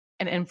you,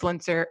 an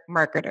influencer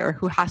marketer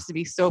who has to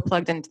be so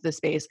plugged into the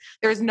space.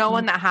 There's no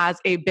one that has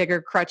a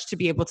bigger crutch to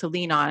be able to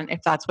lean on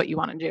if that's what you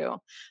want to do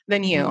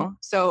than you.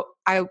 So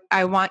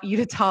I want you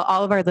to tell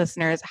all of our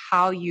listeners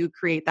how you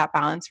create that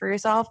balance for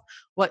yourself,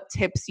 what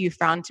tips you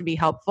found to be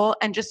helpful,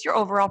 and just your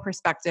overall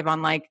perspective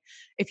on like,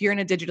 if you're in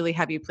a digitally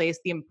heavy place,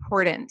 the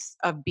importance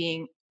of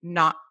being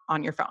not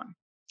on your phone.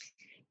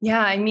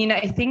 Yeah, I mean,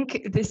 I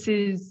think this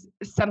is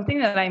something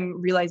that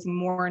I'm realizing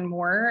more and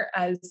more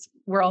as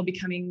we're all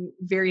becoming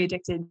very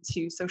addicted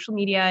to social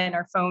media and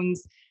our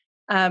phones.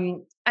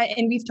 And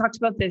we've talked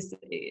about this,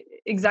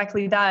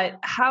 exactly that,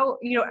 how,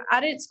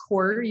 at its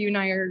core, you and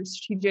I are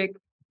strategic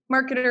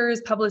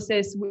marketers,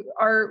 publicists.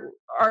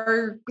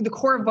 The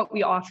core of what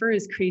we offer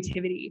is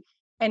creativity.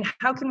 And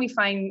how can we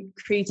find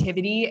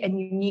creativity and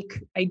unique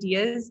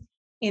ideas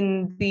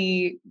in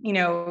the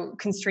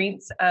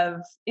constraints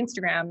of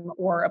Instagram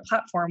or a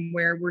platform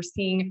where we're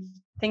seeing,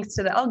 thanks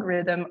to the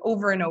algorithm,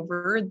 over and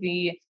over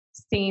the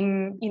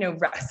same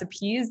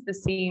recipes, the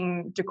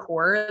same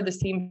decor, the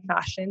same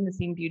fashion, the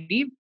same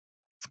beauty.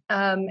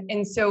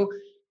 And so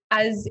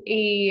as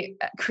a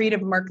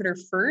creative marketer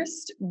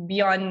first,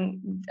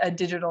 beyond a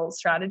digital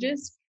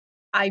strategist,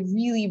 I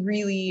really,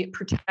 really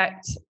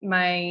protect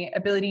my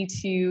ability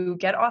to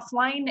get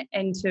offline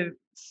and to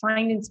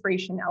find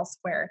inspiration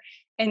elsewhere.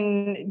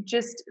 And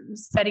just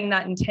setting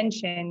that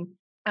intention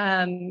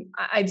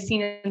I've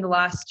seen in the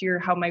last year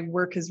how my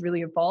work has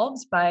really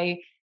evolved by,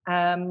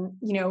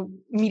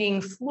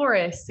 meeting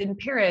florists in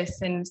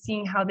Paris and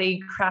seeing how they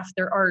craft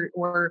their art,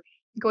 or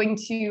going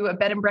to a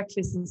bed and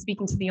breakfast and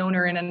speaking to the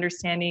owner and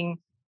understanding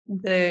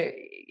the,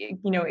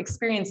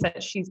 experience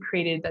that she's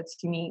created that's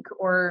unique,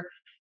 or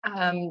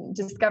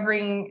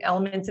discovering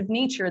elements of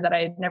nature that I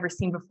had never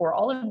seen before.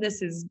 All of this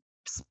has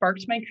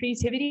sparked my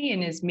creativity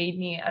and has made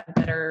me a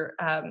better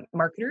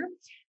marketer.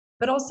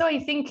 But also, I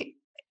think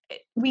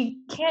we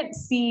can't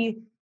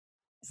see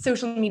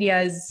social media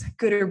as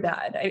good or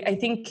bad. I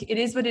think it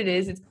is what it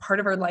is. It's part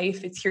of our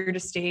life. It's here to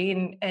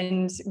stay.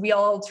 And we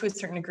all, to a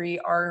certain degree,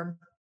 are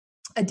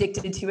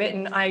addicted to it.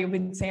 And I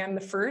would say I'm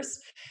the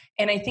first.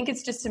 And I think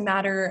it's just a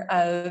matter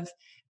of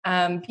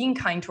being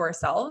kind to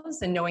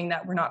ourselves and knowing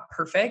that we're not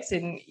perfect.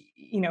 And,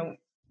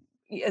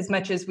 as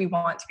much as we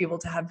want to be able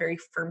to have very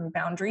firm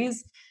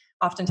boundaries,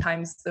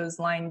 oftentimes those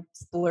lines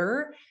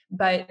blur,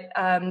 but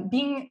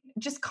being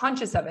just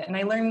conscious of it. And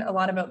I learned a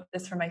lot about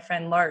this from my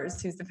friend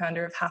Lars, who's the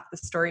founder of Half the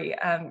Story.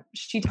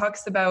 She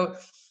talks about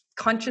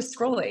conscious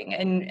scrolling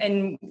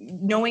and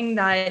knowing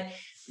that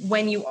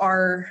when you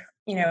are,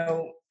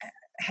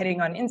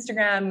 heading on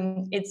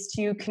Instagram, it's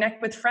to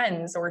connect with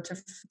friends, or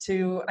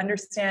to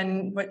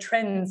understand what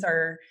trends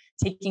are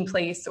taking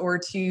place, or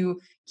to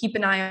keep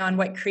an eye on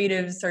what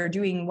creatives are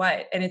doing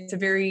what. And it's a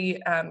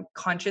very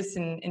conscious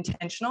and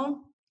intentional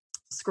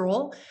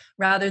scroll,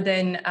 rather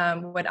than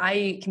what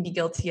I can be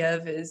guilty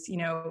of is,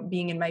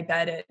 being in my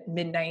bed at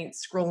midnight,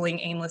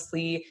 scrolling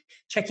aimlessly,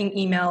 checking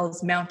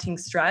emails, mounting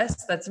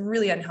stress. That's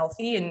really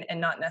unhealthy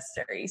and not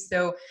necessary.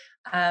 So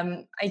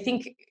I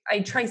think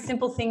I try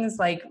simple things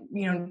like,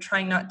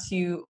 trying not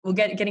to,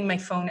 getting my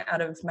phone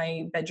out of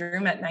my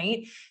bedroom at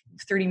night,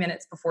 30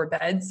 minutes before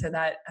bed, so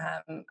that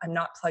I'm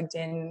not plugged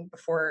in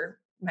before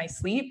my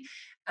sleep.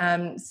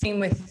 Same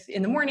with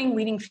in the morning,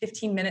 waiting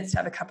 15 minutes to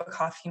have a cup of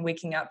coffee and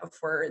waking up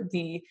before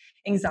the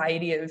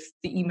anxiety of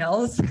the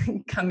emails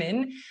come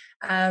in.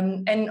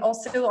 And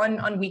also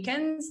on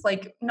weekends,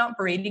 like not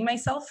berating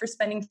myself for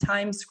spending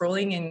time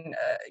scrolling and,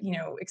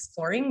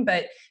 exploring,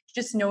 but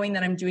just knowing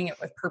that I'm doing it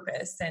with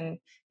purpose and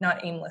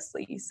not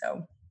aimlessly.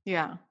 So,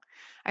 yeah.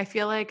 I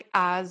feel like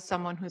as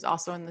someone who's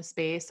also in the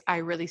space, I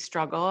really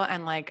struggle.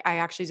 And like, I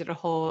actually did a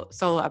whole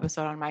solo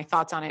episode on my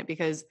thoughts on it,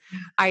 because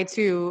I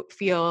too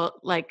feel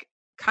like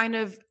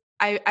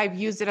I've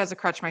used it as a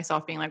crutch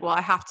myself, being like, well,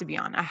 I have to be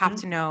on, I have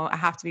to know, I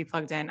have to be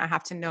plugged in, I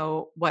have to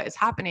know what is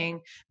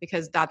happening,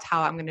 because that's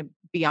how I'm going to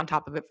be on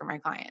top of it for my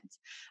clients.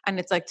 And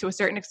it's like, to a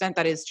certain extent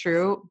that is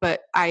true,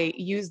 but I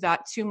use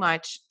that too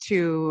much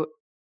to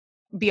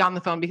be on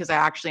the phone because I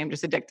actually am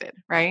just addicted.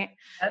 Right.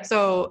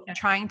 So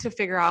trying to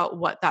figure out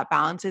what that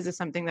balance is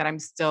something that I'm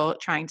still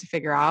trying to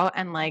figure out.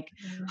 And like,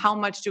 how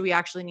much do we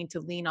actually need to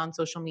lean on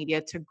social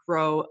media to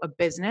grow a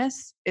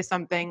business is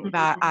something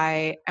that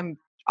I am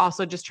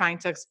also just trying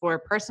to explore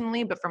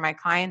personally, but for my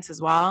clients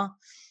as well.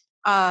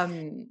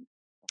 And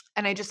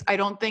I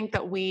don't think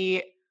that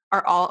we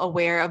are all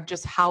aware of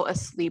just how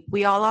asleep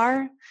we all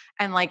are.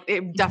 And like,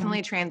 it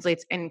definitely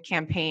translates in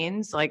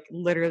campaigns, like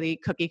literally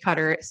cookie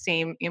cutter,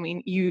 same. I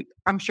mean,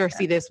 I'm sure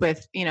see this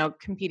with,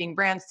 competing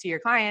brands to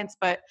your clients,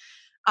 but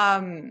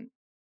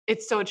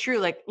it's so true.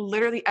 Like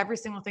literally every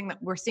single thing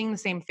that we're seeing the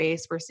same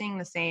face, we're seeing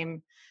the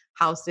same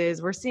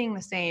houses, we're seeing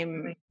the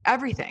same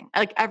everything.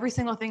 Like every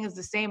single thing is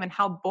the same, and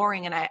how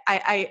boring. And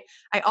I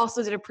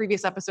also did a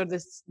previous episode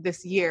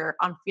this year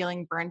on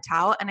feeling burnt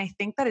out, and I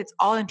think that it's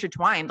all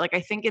intertwined. Like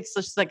I think it's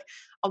just like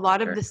a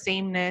lot of the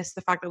sameness,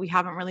 the fact that we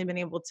haven't really been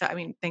able to, I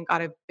mean, thank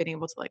God I've been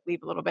able to like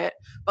leave a little bit,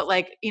 but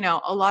like,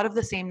 a lot of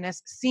the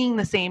sameness, seeing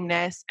the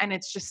sameness, and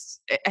it's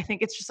just, I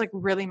think it's just like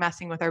really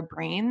messing with our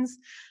brains.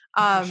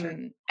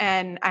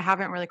 And I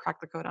haven't really cracked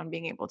the code on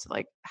being able to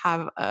like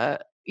have a,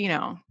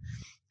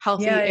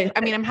 healthy.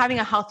 I mean, I'm having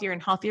a healthier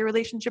and healthier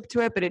relationship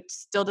to it, but it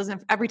still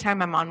doesn't, every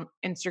time I'm on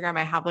Instagram,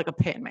 I have like a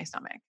pit in my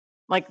stomach.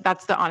 Like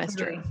that's the honest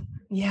truth.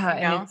 Yeah.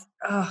 And it's,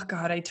 oh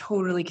God, I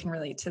totally can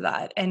relate to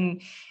that.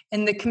 And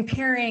the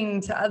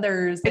comparing to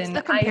others, it's and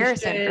the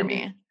comparison for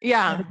me.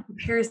 Yeah. The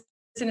comparison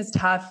is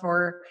tough,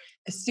 or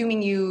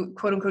assuming you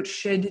quote unquote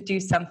should do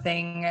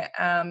something.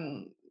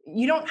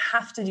 You don't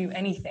have to do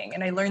anything.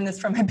 And I learned this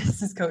from my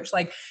business coach.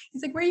 Like,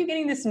 he's like, where are you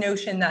getting this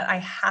notion that I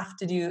have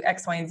to do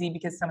X, Y, and Z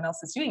because someone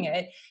else is doing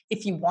it?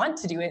 If you want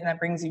to do it and that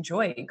brings you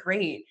joy,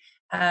 great.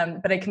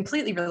 But I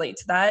completely relate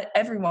to that.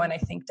 Everyone, I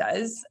think,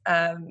 does.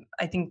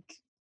 I think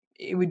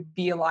it would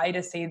be a lie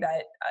to say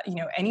that,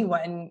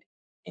 anyone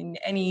in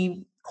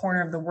any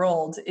corner of the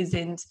world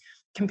isn't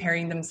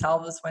comparing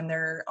themselves when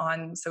they're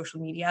on social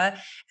media.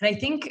 And I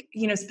think,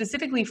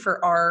 specifically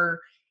for our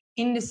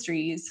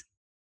industries,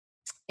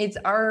 it's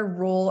our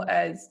role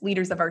as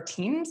leaders of our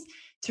teams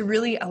to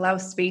really allow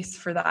space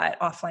for that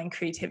offline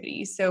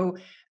creativity. So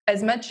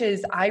as much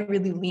as I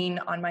really lean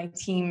on my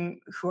team,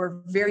 who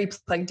are very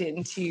plugged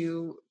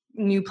into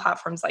new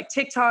platforms like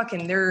TikTok,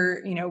 and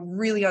they're,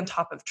 really on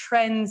top of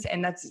trends,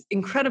 and that's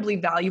incredibly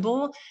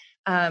valuable,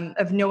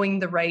 of knowing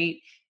the right,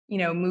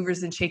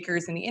 movers and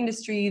shakers in the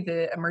industry,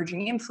 the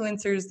emerging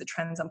influencers, the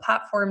trends on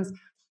platforms.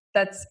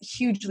 that's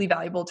hugely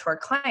valuable to our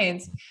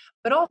clients.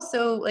 But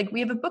also, like, we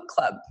have a book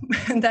club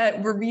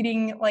that we're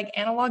reading like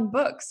analog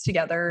books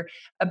together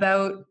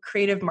about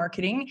creative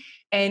marketing,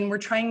 and we're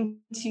trying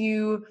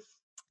to,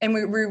 and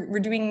we're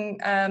doing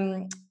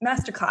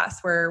masterclass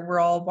where we're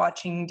all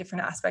watching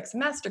different aspects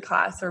of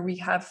masterclass, or we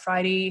have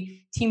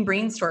Friday team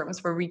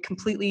brainstorms where we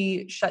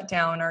completely shut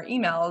down our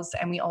emails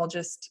and we all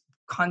just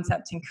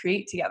concept and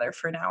create together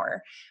for an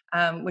hour,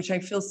 which I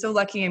feel so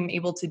lucky I'm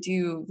able to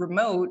do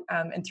remote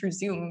and through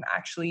Zoom.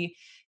 Actually,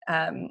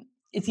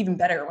 it's even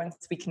better once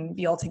we can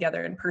be all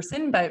together in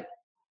person. But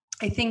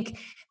I think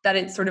that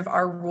it's sort of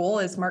our role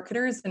as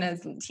marketers and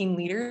as team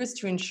leaders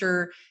to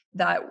ensure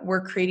that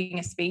we're creating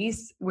a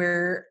space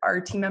where our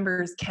team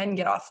members can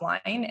get offline,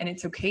 and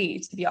it's okay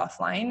to be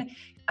offline,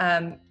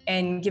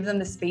 and give them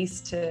the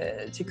space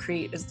to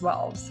create as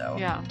well. So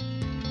yeah.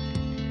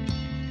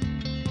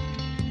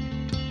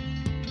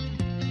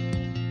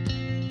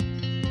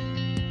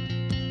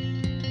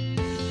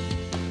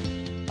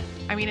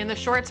 I mean, in the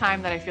short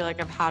time that I feel like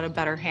I've had a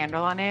better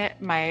handle on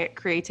it, my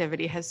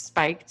creativity has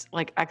spiked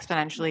like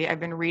exponentially.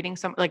 I've been reading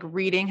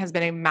reading has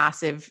been a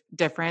massive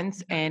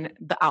difference in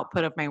the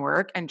output of my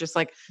work and just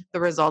like the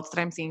results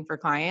that I'm seeing for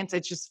clients.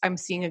 It's just, I'm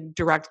seeing a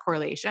direct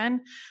correlation.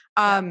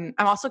 I'm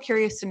also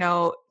curious to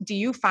know, do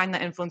you find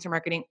that influencer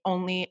marketing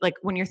only, like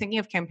when you're thinking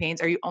of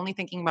campaigns, are you only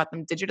thinking about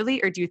them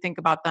digitally, or do you think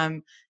about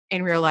them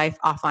in real life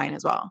offline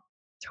as well?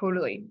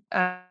 Totally.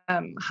 100%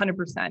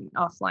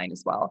 offline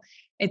as well.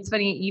 It's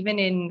funny, even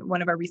in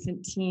one of our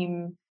recent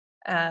team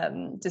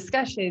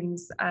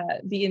discussions,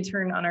 the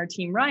intern on our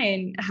team,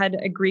 Ryan, had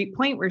a great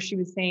point where she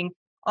was saying,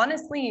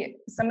 honestly,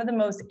 some of the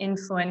most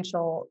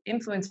influential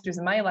influencers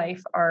in my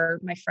life are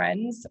my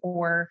friends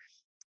or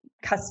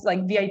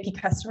like VIP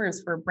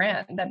customers for a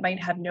brand that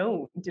might have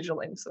no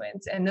digital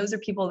influence. And those are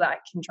people that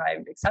can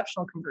drive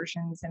exceptional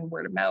conversions and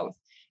word of mouth.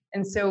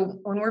 And so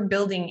when we're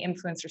building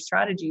influencer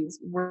strategies,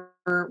 we're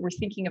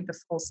thinking of the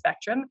full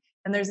spectrum.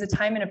 And there's a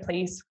time and a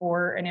place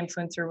for an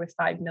influencer with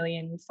 5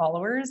 million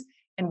followers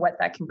and what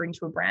that can bring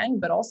to a brand.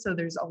 But also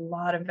there's a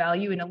lot of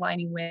value in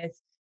aligning with,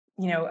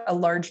 a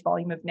large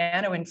volume of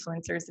nano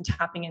influencers and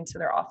tapping into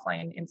their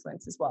offline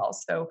influence as well.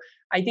 So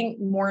I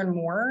think more and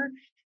more,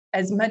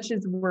 as much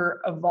as we're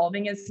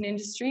evolving as an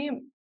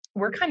industry,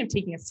 we're kind of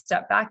taking a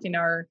step back in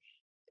our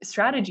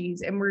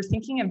strategies, and we're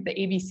thinking of the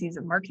ABCs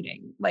of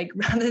marketing, like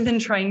rather than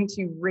trying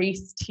to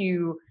race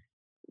to,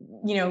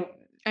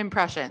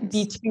 impressions,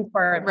 be too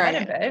far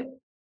ahead of it.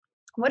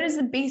 What is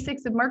the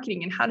basics of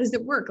marketing and how does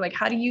it work? Like,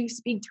 how do you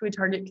speak to a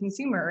target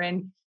consumer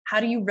and how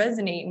do you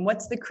resonate and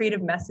what's the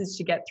creative message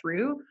to get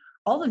through?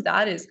 All of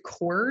that is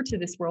core to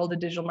this world of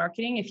digital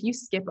marketing. If you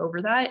skip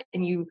over that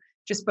and you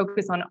just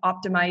focus on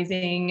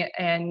optimizing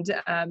and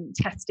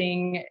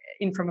testing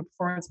in from a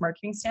performance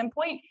marketing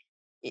standpoint,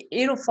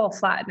 it'll fall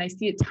flat. And I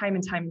see it time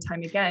and time and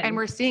time again. And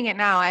we're seeing it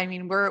now. I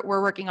mean, we're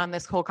working on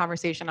this whole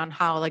conversation on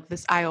how like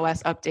this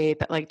iOS update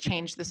that like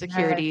changed the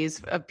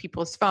securities of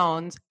people's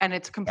phones, and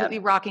it's completely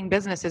rocking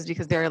businesses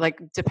because they're like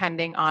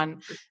depending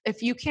on,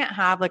 if you can't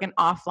have like an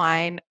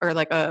offline or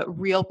like a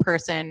real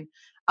person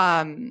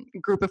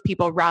group of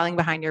people rallying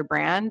behind your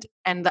brand,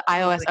 and the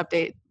iOS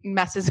update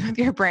messes with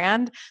your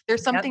brand,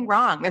 there's something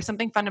wrong. There's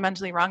something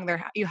fundamentally wrong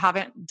there. You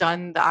haven't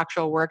done the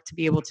actual work to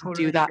be able to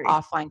do that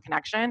offline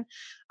connection.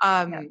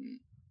 And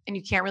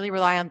you can't really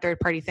rely on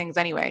third-party things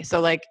anyway. So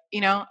like,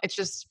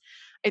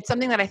 it's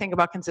something that I think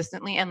about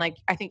consistently. And like,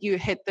 I think you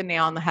hit the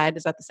nail on the head.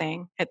 Is that the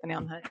saying? Hit the nail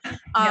on the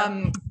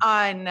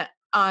head.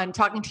 On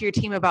talking to your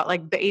team about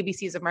like the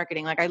ABCs of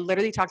marketing. Like I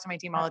literally talk to my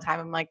team all the time.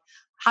 I'm like,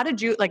 how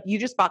did you, like, you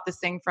just bought this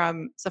thing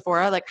from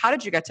Sephora. Like, how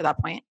did you get to that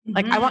point?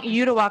 Like, I want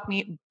you to walk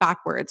me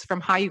backwards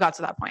from how you got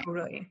to that point.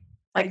 Totally.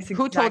 Like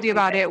who told you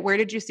about it? Where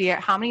did you see it?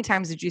 How many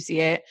times did you see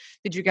it?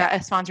 Did you get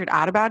a sponsored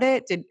ad about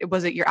it?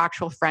 Was it your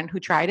actual friend who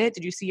tried it?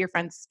 Did you see your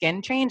friend's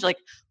skin change? Like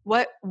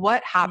what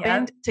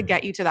happened to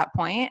get you to that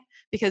point?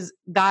 Because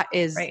that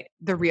is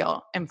the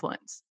real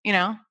influence,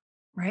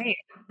 Right.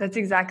 That's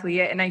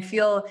exactly it. And I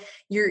feel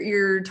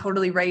you're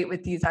totally right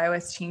with these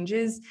iOS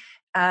changes.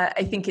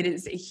 I think it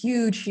is a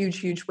huge, huge,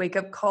 huge wake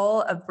up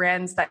call of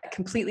brands that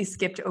completely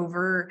skipped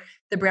over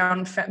the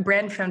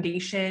brand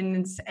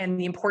foundations and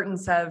the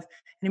importance of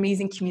an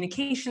amazing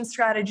communication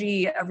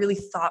strategy, a really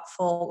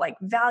thoughtful like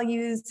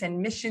values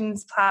and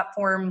missions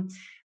platform,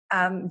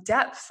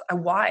 depth, a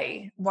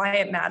why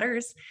it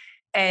matters.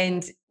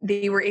 And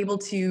they were able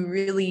to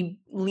really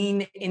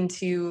lean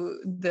into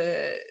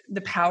the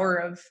power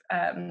of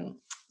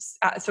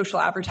social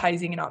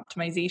advertising and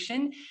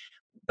optimization,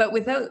 but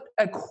without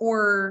a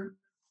core,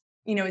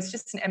 it's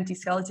just an empty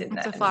skeleton.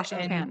 It's a flash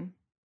in the pan.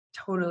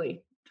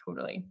 Totally.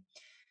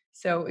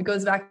 So it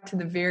goes back to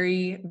the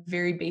very,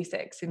 very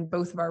basics in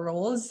both of our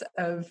roles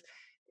of,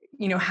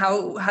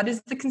 how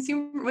does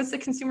what's the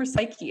consumer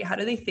psyche? How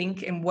do they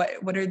think, and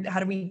how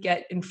do we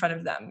get in front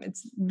of them?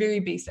 It's very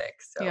basic.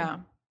 So yeah.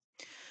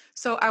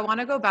 So I want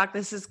to go back.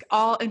 This is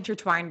all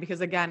intertwined because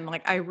again,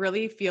 like I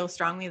really feel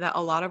strongly that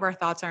a lot of our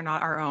thoughts are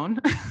not our own.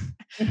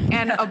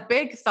 And a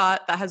big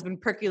thought that has been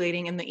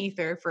percolating in the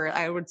ether for,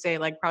 I would say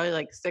like probably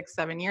like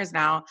 6-7 years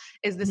now,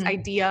 is this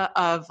idea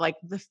of like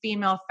the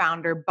female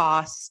founder,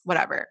 boss,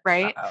 whatever,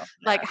 right? Uh-oh.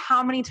 Like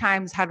how many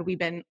times had we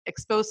been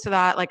exposed to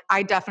that? Like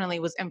I definitely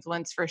was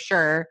influenced for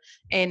sure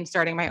in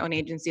starting my own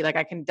agency. Like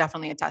I can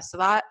definitely attest to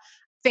that.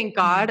 Thank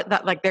God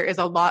that like there is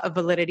a lot of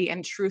validity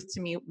and truth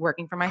to me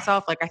working for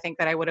myself. Like I think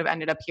that I would have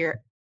ended up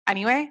here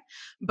anyway,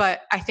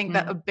 but I think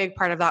that a big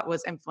part of that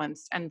was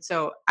influenced. And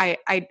so I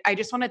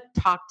just want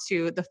to talk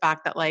to the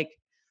fact that like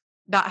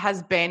that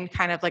has been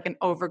kind of like an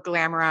over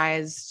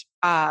glamorized,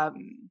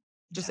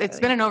 it's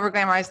been an over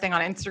glamorized thing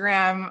on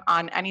Instagram,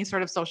 on any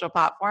sort of social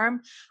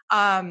platform.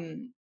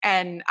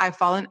 And I've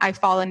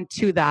fallen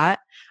to that.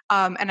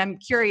 And I'm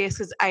curious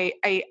because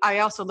I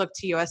also look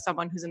to you as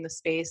someone who's in the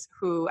space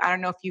who, I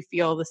don't know if you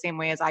feel the same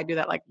way as I do,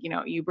 that like, you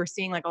know, you were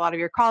seeing like a lot of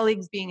your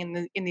colleagues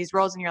being in these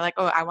roles and you're like,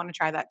 oh, I want to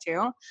try that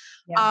too.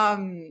 Yeah.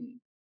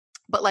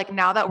 But like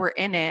now that we're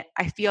in it,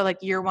 I feel like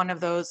you're one of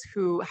those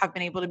who have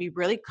been able to be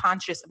really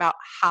conscious about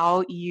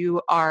how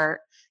you are,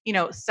 you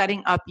know,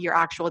 setting up your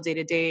actual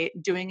day-to-day,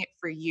 doing it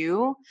for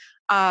you.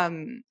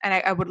 And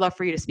I would love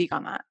for you to speak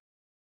on that.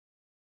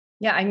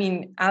 Yeah, I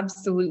mean,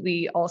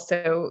 absolutely.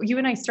 Also, you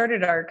and I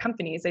started our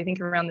companies, I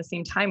think around the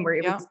same time, where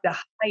it was the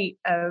height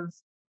of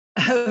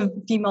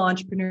female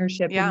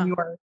entrepreneurship in New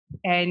York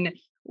and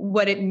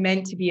what it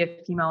meant to be a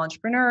female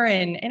entrepreneur.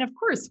 And of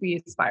course we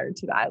aspired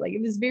to that. Like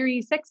it was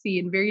very sexy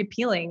and very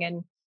appealing.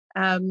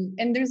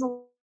 And there's a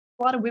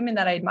lot of women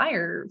that I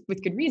admire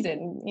with good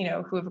reason, you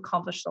know, who have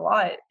accomplished a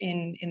lot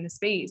in the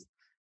space.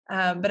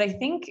 But I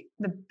think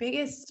the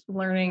biggest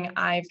learning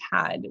I've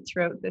had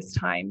throughout this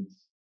time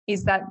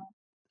is that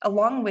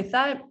along with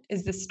that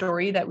is the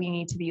story that we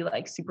need to be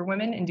like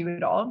superwomen and do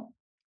it all.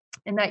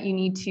 And that you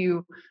need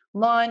to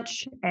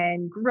launch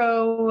and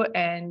grow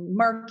and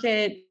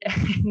market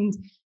and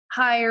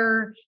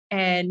hire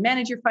and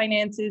manage your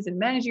finances and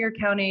manage your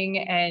accounting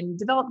and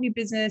develop new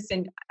business.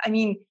 And I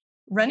mean,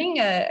 running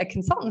a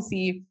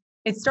consultancy,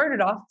 it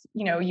started off,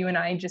 you know, you and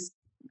I just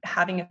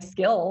having a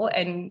skill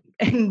and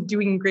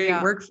doing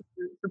great work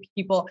for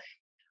people.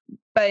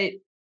 But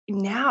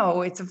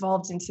now it's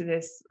evolved into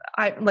this,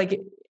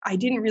 I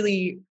didn't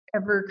really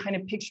ever kind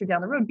of picture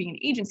down the road being an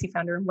agency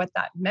founder and what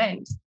that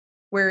meant,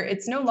 where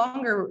it's no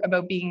longer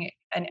about being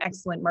an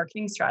excellent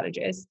marketing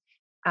strategist.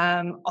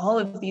 All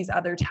of these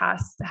other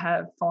tasks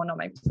have fallen on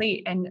my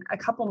plate. And a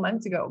couple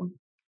months ago,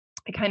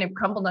 I kind of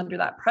crumbled under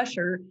that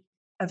pressure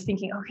of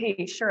thinking,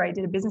 okay, sure, I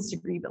did a business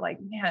degree, but like,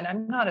 man,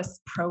 I'm not a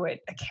pro at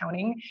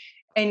accounting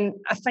and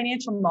a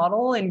financial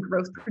model and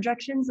growth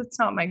projections. That's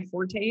not my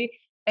forte.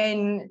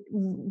 And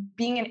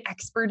being an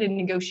expert in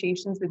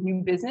negotiations with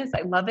new business,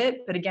 I love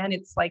it. But again,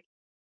 it's like,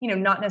 you know,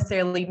 not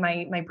necessarily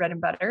my bread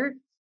and butter.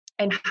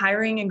 And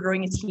hiring and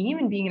growing a team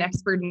and being an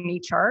expert in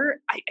HR.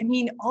 I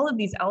mean, all of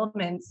these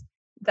elements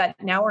that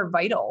now are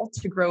vital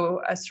to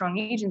grow a strong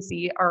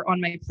agency are on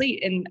my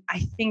plate. And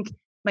I think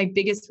my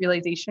biggest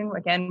realization,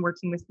 again,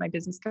 working with my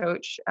business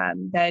coach,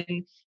 then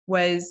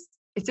was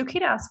it's okay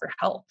to ask for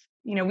help.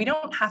 You know, we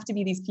don't have to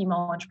be these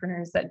female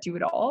entrepreneurs that do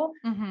it all.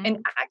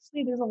 And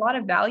actually, there's a lot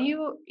of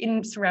value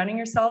in surrounding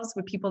yourselves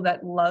with people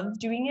that love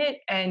doing it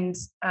and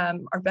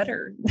are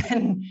better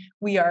than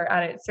we are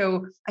at it.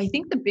 So I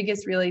think the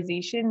biggest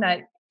realization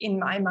that in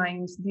my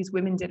mind, these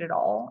women did it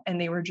all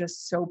and they were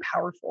just so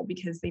powerful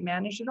because they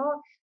managed it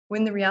all.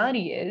 When the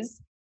reality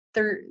is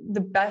they're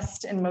the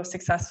best and most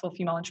successful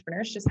female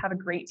entrepreneurs just have a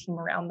great team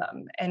around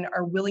them and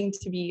are willing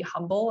to be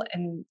humble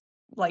and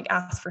like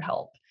ask for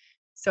help.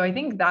 So I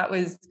think that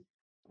was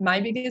my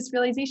biggest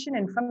realization.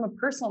 And from a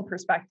personal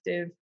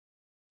perspective,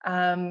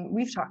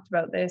 we've talked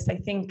about this. I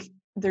think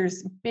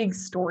there's big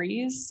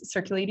stories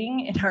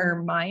circulating in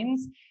our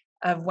minds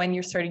of when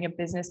you're starting a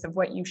business, of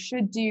what you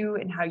should do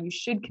and how you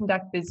should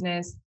conduct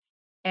business.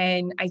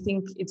 And I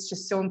think it's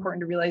just so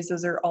important to realize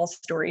those are all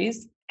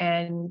stories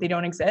and they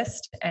don't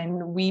exist.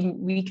 And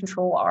we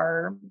control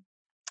our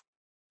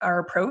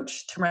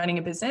approach to running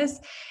a business.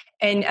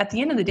 And at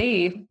the end of the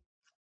day,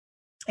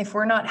 if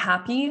we're not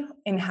happy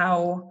in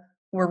how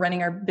we're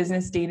running our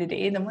business day to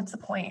day, then what's the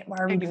point? Why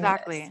are we doing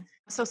this?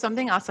 So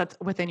something else that's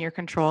within your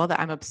control that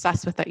I'm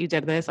obsessed with that you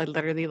did this, I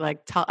literally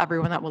like tell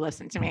everyone that will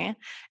listen to me,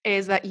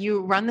 is that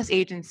you run this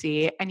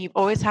agency and you've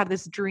always had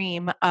this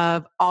dream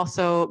of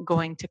also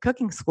going to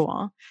cooking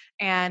school.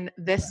 And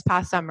this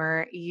past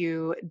summer,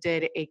 you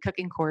did a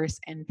cooking course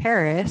in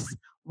Paris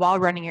while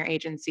running your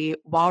agency,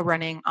 while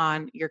running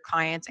on your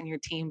clients and your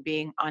team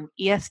being on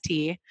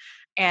EST,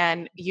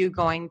 and you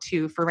going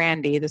to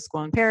Ferrandi, the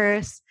school in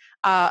Paris.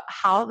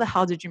 How the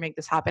hell did you make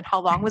this happen?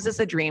 How long was this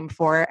a dream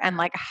for? And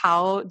like,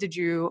 how did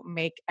you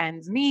make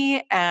ends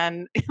meet?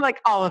 And like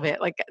all of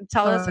it, like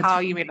tell us how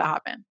you made that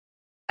happen.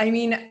 I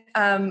mean,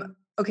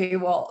 okay,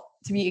 well,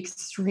 to be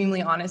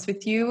extremely honest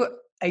with you,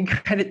 I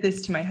credit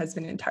this to my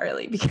husband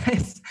entirely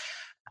because,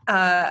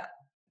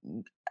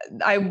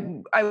 I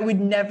would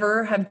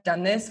never have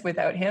done this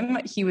without him.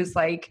 He was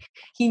like,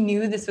 he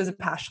knew this was a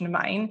passion of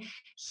mine.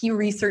 He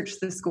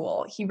researched the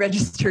school. He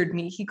registered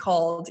me. He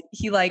called,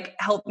 he like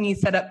helped me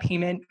set up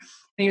payment.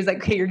 he was like,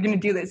 okay, you're going to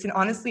do this. And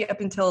honestly,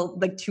 up until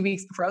like 2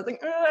 weeks before, I was like,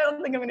 oh, I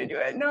don't think I'm going to do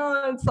it.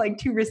 No, it's like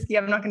too risky.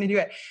 I'm not going to do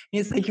it. And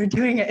he's like, you're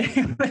doing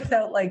it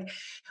without like,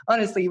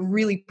 honestly,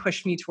 really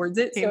pushed me towards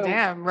it. Hey, so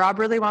damn, Rob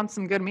really wants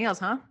some good meals,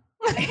 huh?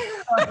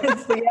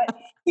 Honestly, yeah,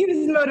 he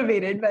was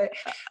motivated, but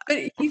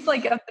he's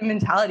like up the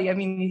mentality. I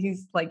mean,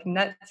 he's like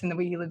nuts in the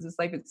way he lives his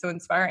life. It's so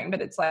inspiring,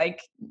 but it's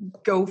like,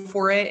 go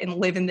for it and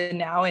live in the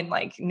now and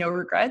like no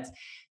regrets.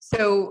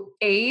 So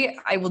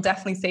I will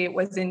definitely say it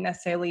wasn't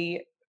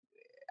necessarily,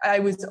 I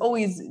was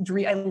always,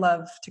 I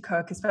love to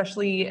cook,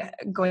 especially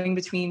going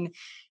between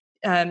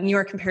New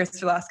York and Paris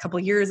for the last couple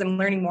of years. I'm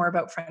learning more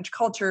about French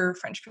culture,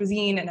 French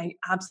cuisine, and I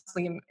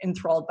absolutely am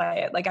enthralled by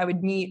it. Like I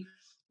would meet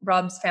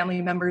Rob's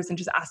family members and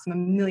just ask them a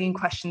million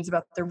questions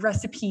about their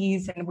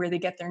recipes and where they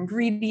get their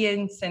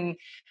ingredients. And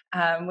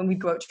when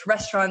we'd go out to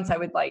restaurants, I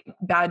would like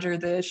badger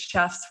the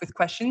chefs with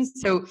questions.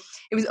 So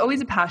it was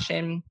always a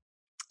passion.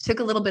 Took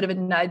a little bit of a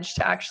nudge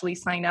to actually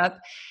sign up.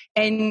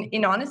 And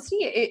in honesty,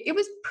 it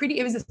was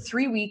a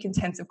 3-week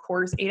intensive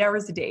course, 8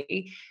 hours a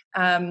day.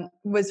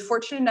 Was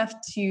fortunate enough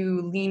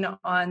to lean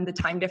on the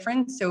time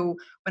difference. So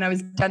when I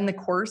was done the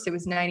course, it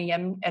was 9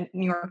 a.m. at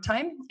New York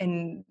time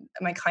and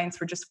my clients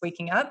were just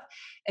waking up.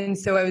 And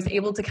so I was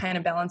able to kind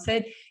of balance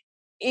it.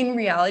 In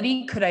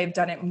reality, could I have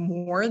done it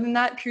more than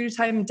that period of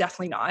time?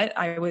 Definitely not.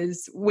 I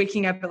was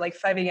waking up at like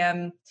 5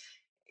 a.m.,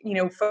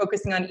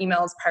 focusing on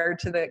emails prior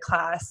to the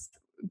class,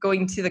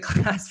 going to the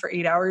class for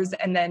 8 hours,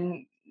 and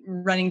then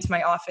running to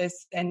my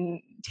office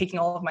and taking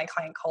all of my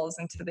client calls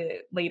into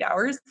the late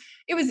hours.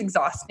 It was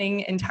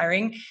exhausting and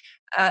tiring.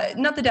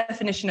 Not the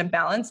definition of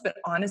balance, but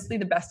honestly,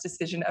 the best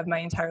decision of my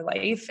entire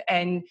life.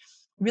 And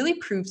really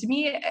proved to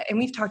me, and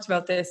we've talked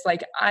about this,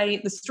 like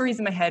the stories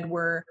in my head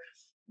were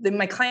that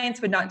my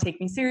clients would not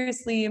take me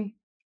seriously.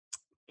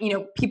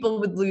 People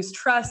would lose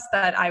trust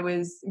that I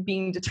was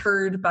being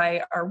deterred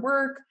by our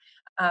work.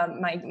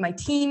 My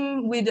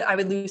team I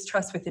would lose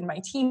trust within my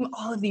team,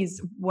 all of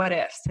these what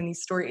ifs and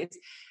these stories.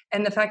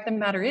 And the fact of the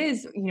matter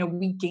is,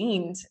 we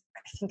gained,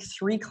 I think,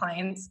 3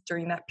 clients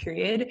during that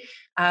period.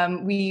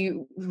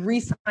 We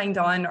re-signed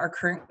on our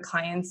current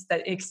clients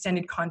that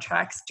extended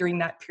contracts during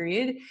that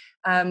period.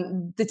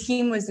 The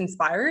team was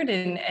inspired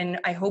and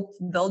I hope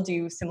they'll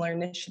do similar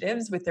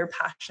initiatives with their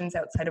passions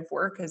outside of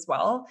work as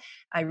well.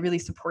 I really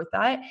support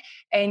that.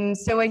 And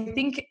so I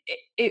think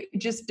it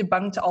just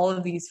debunked all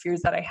of these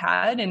fears that I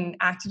had and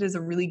acted as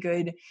a really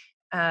good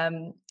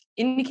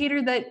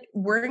indicator that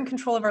we're in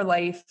control of our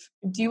life.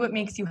 Do what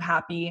makes you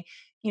happy.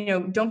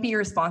 Don't be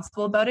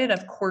irresponsible about it.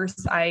 Of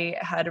course, I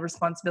had a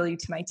responsibility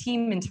to my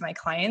team and to my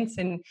clients,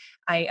 and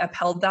I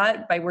upheld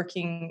that by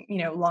working,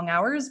 long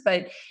hours.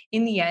 But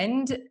in the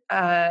end,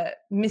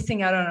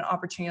 missing out on an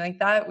opportunity like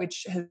that,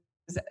 which has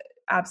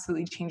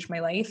absolutely changed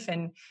my life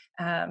and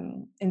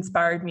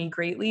inspired me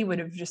greatly, would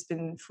have just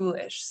been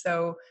foolish.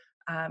 So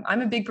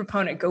I'm a big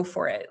proponent. Go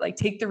for it. Like,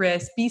 take the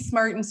risk, be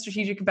smart and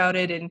strategic about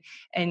it, and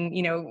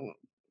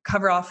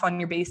cover off on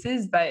your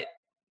bases, but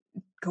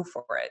go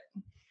for it.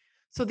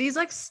 So these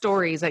like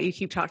stories that you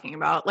keep talking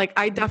about, like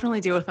I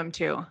definitely deal with them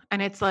too.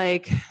 And it's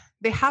like,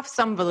 they have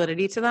some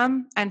validity to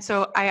them. And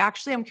so I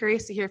actually am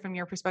curious to hear from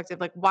your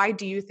perspective, like, why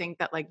do you think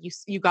that like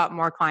you got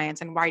more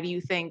clients, and why do you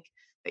think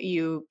that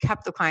you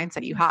kept the clients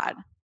that you had?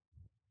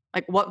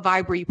 Like, what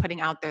vibe were you putting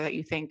out there that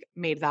you think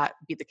made that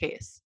be the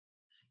case?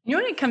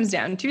 What it comes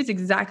down to is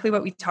exactly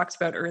what we talked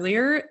about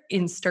earlier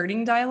in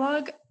starting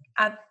dialogue.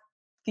 At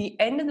the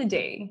end of the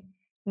day,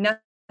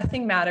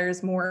 nothing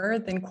matters more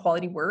than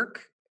quality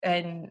work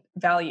and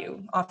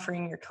value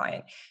offering your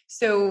client.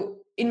 So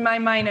in my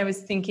mind, I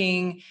was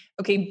thinking,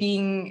 okay,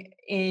 being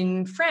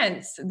in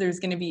France, there's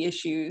going to be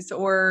issues,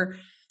 or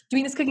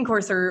doing this cooking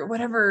course, or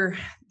whatever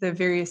the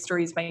various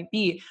stories might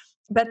be.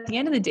 But at the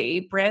end of the day,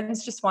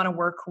 brands just want to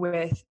work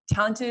with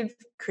talented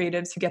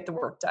creatives who get the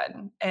work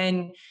done.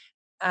 And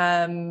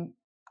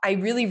I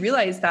really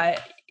realized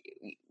that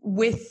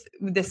with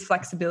this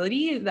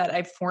flexibility that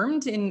I've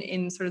formed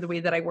in sort of the way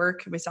that I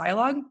work with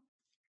dialogue,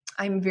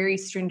 I'm very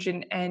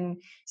stringent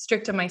and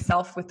strict on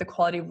myself with the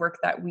quality of work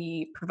that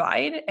we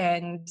provide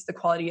and the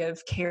quality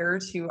of care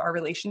to our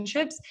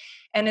relationships.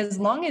 And as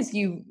long as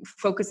you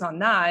focus on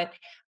that,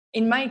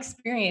 in my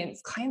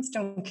experience, clients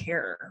don't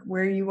care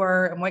where you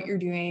are and what you're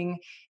doing,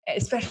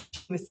 especially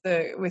with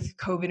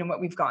COVID and what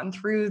we've gone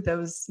through.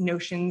 Those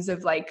notions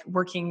of like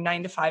working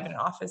 9 to 5 in an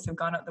office have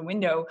gone out the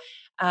window.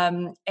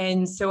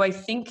 And so I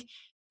think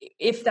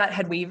if that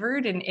had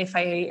wavered and if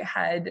I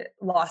had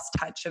lost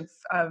touch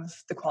of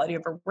the quality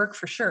of our work,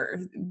 for sure,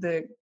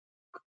 the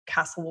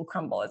castle will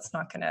crumble. It's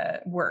not going to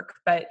work.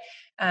 But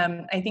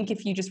I think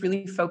if you just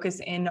really focus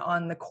in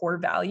on the core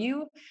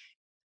value,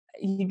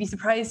 you'd be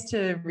surprised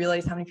to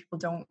realize how many people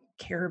don't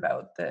care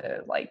about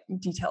the like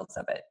details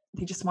of it.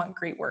 They just want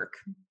great work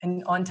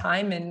and on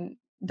time and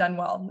done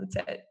well. That's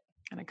it.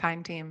 And a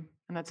kind team.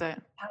 And that's it.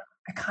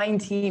 A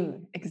kind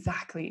team.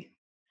 Exactly.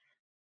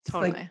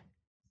 Totally. Like,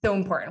 so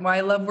important. Why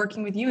I love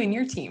working with you and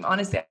your team.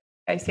 Honestly,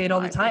 I say it all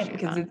the time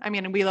because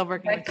we love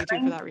working with you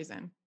too for that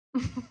reason.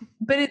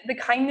 But the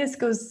kindness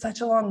goes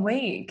such a long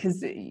way,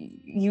 because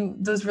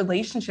those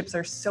relationships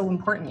are so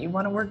important. You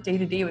want to work day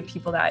to day with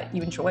people that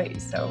you enjoy.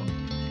 So.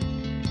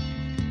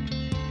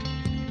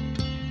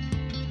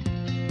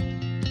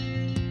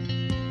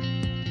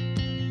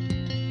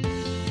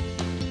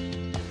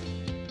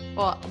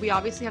 Well, we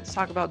obviously have to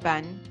talk about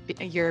Ben,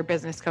 your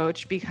business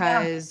coach,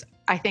 because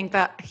I think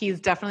that he's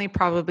definitely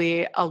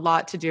probably a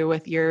lot to do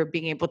with your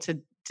being able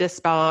to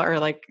dispel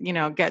or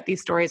get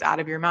these stories out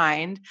of your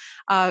mind.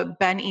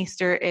 Ben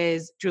Easter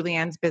is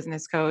Julianne's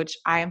business coach.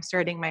 I am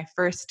starting my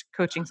first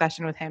coaching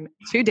session with him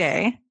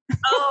today.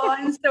 Oh,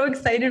 I'm so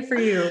excited for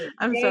you.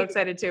 I'm so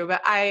excited too.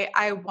 But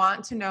I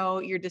want to know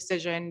your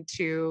decision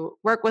to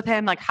work with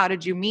him. Like, how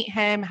did you meet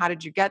him? How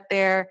did you get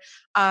there?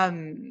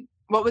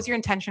 What was your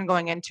intention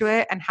going into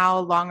it, and how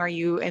long are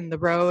you in the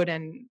road?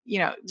 And,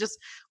 just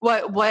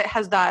what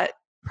has that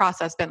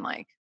process been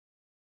like?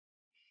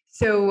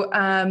 So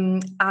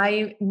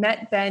I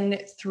met Ben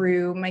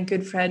through my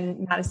good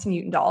friend, Madison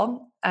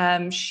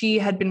Utendahl. She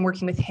had been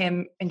working with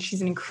him, and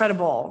she's an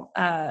incredible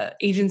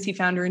agency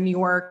founder in New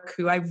York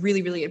who I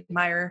really, really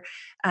admire.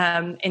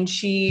 And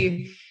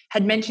she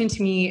had mentioned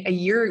to me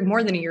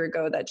more than a year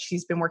ago, that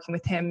she's been working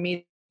with him,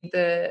 made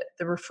the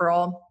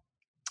referral.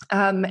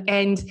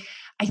 And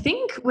I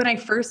think when I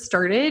first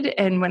started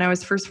and when I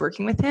was first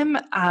working with him,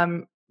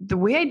 the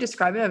way I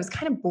describe it, I was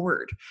kind of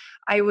bored.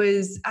 I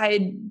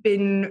had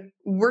been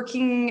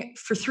working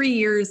for 3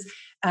 years.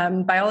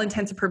 By all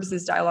intents and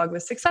purposes, Dialogue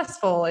was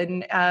successful,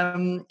 and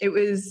it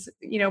was,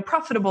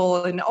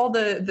 profitable, and all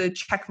the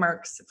check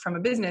marks from a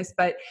business.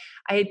 But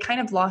I had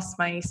kind of lost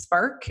my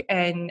spark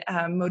and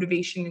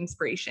motivation,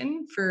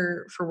 inspiration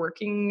for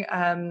working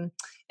and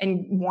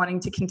wanting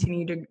to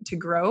continue to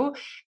grow.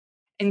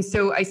 And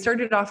so I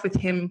started off with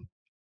him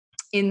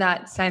in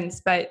that sense,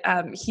 but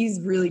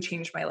he's really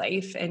changed my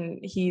life, and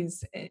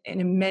he's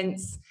an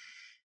immense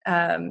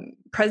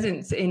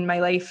presence in my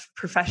life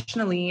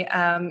professionally.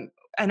 And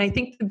I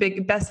think the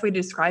best way to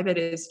describe it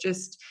is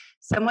just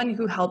someone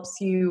who helps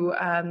you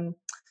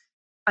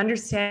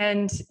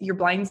understand your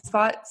blind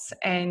spots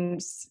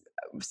and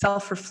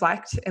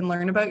self-reflect and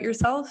learn about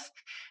yourself,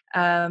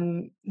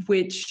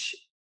 which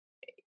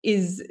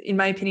is, in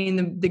my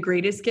opinion, the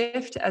greatest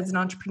gift as an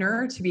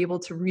entrepreneur, to be able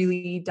to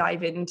really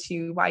dive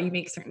into why you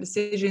make certain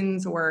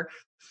decisions, or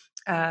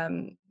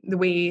the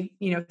way,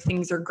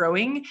 things are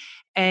growing.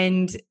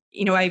 And,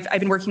 I've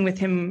been working with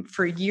him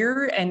for a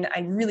year, and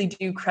I really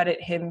do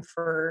credit him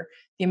for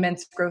the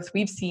immense growth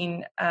we've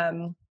seen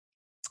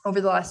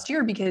over the last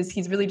year, because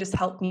he's really just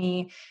helped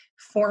me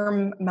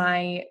form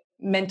my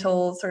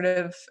mental sort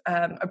of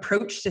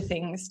approach to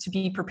things, to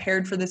be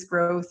prepared for this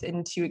growth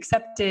and to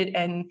accept it,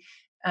 and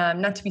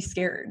not to be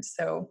scared.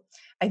 So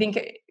I think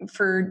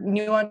for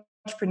new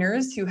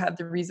entrepreneurs who have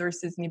the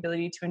resources and the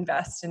ability to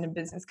invest in a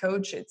business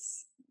coach,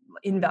 it's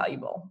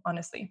invaluable,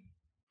 honestly.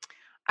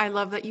 I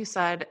love that you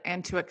said,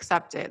 and to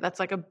accept it. That's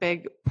like a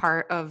big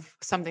part of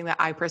something that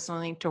I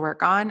personally need to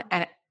work on.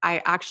 And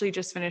I actually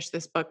just finished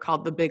this book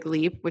called The Big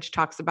Leap, which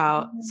talks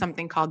about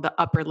something called the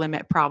upper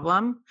limit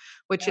problem,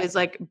 which is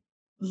like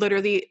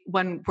literally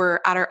when we're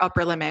at our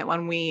upper limit,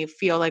 when we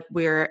feel like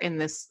we're in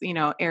this,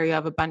 area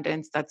of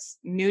abundance that's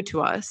new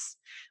to us,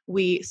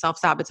 we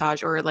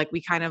self-sabotage, or like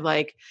we kind of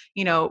like,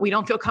 we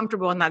don't feel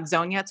comfortable in that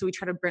zone yet. So we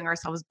try to bring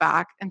ourselves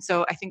back. And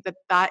so I think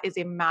that is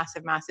a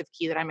massive, massive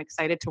key that I'm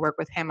excited to work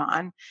with him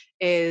on,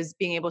 is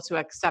being able to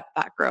accept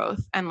that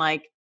growth and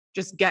like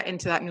just get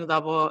into that new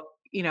level,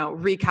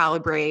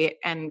 recalibrate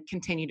and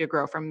continue to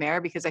grow from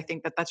there. Because I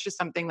think that that's just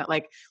something that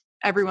like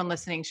everyone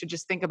listening should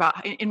just think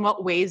about. In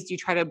what ways do you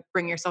try to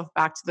bring yourself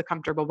back to the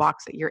comfortable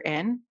box that you're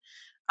in?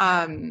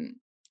 And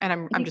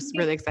I'm just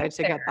really excited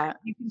to get that.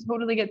 You can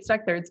totally get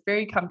stuck there. It's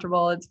very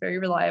comfortable. It's very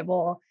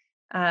reliable.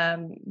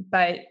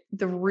 But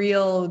the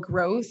real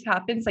growth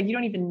happens, like you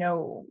don't even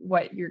know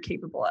what you're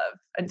capable of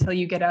until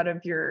you get out of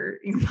your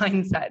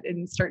mindset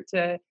and start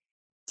to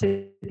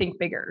think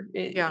bigger.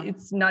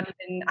 It's not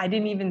even, I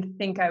didn't even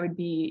think I would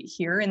be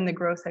here in the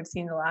growth I've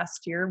seen the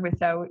last year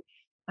without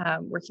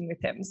working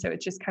with him. So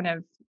it just kind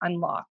of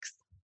unlocks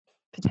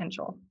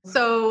potential.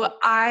 So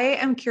I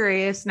am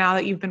curious, now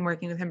that you've been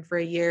working with him for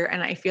a year,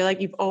 and I feel like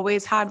you've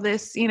always had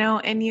this,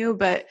 in you,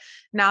 but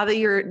now that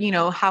you're,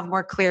 have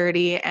more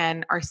clarity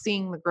and are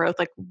seeing the growth,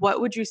 like what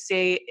would you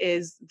say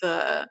is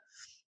the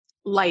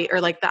light, or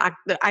like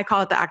I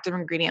call it the active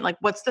ingredient? Like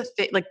what's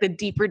like the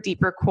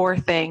deeper core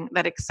thing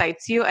that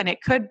excites you? And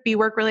it could be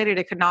work related,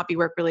 it could not be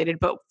work related,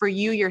 but for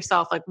you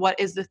yourself, like what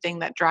is the thing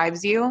that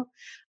drives you,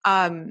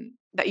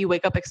 that you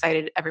wake up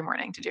excited every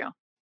morning to do?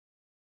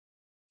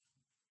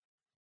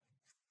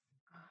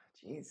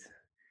 Geez,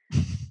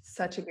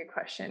 such a good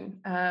question.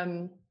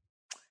 I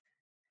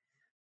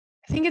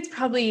think it's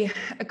probably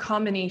a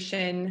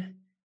combination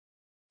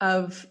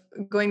of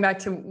going back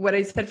to what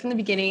I said from the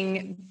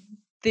beginning.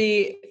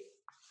 The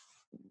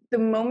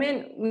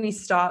moment we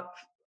stop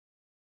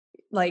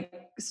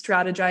like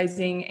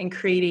strategizing and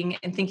creating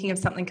and thinking of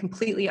something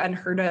completely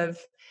unheard of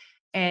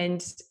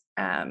and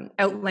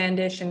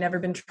outlandish and never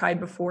been tried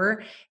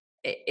before,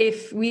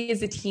 if we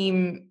as a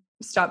team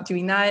stop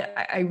doing that.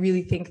 I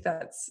really think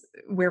that's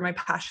where my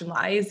passion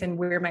lies and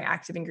where my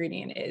active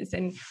ingredient is.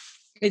 And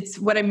it's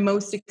what I'm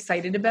most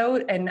excited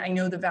about. And I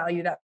know the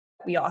value that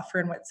we offer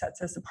and what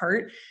sets us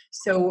apart.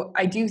 So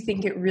I do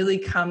think it really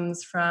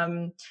comes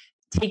from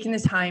taking the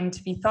time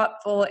to be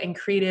thoughtful and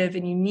creative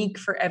and unique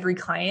for every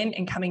client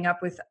and coming up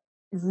with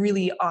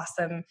really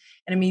awesome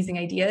and amazing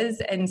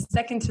ideas. And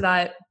second to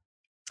that,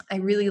 I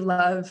really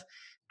love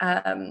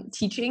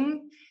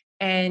teaching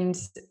and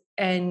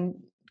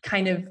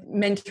kind of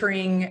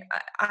mentoring.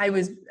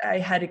 I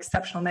had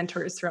exceptional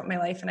mentors throughout my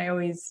life. And I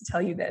always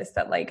tell you this,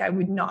 that like, I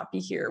would not be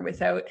here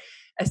without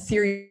a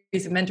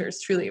series of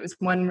mentors. Truly, it was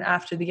one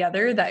after the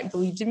other that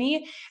believed in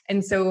me.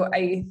 And so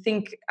I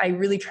think I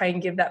really try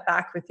and give that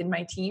back within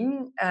my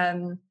team.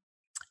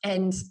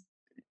 And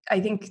I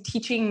think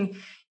teaching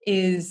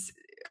is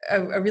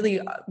a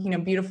really,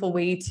 beautiful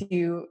way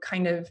to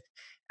kind of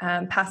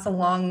pass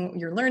along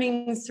your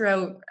learnings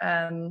throughout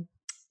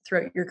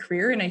your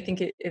career. And I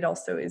think it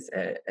also is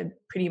a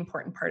pretty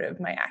important part of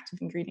my active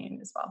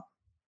ingredient as well.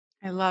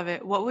 I love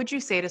it. What would you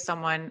say to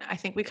someone, I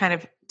think we kind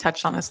of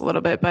touched on this a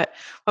little bit, but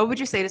what would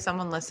you say to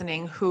someone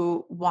listening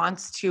who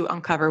wants to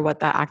uncover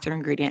what that active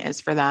ingredient is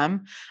for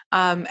them,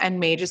 and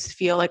may just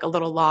feel like a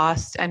little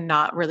lost and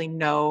not really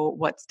know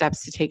what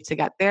steps to take to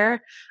get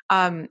there?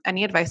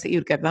 Any advice that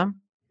you'd give them?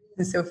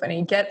 This is so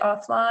funny. Get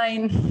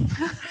offline.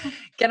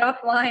 Get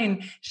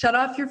offline. Shut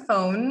off your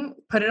phone.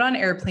 Put it on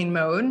airplane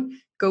mode.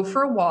 Go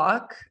for a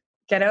walk.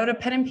 Get out a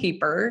pen and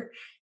paper.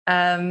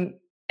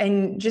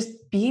 And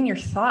just be in your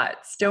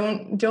thoughts.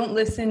 Don't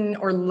listen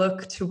or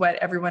look to what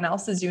everyone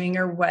else is doing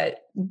or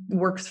what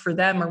works for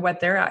them or what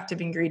their active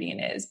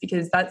ingredient is,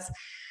 because that's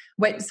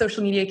what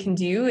social media can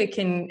do. It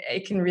can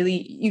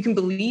really, you can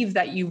believe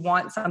that you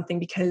want something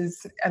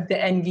because of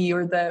the envy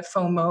or the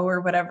FOMO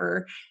or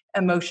whatever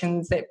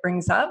emotions it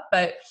brings up.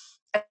 But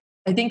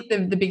I think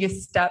the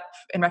biggest step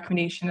and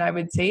recommendation I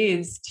would say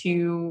is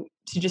to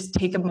just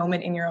take a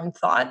moment in your own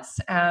thoughts,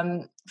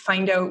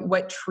 find out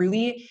what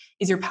truly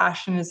is your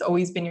passion, has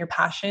always been your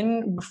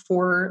passion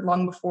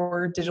long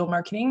before digital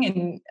marketing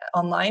and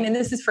online. And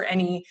this is for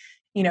any,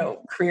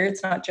 career.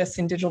 It's not just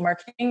in digital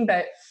marketing,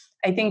 but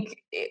I think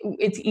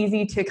it's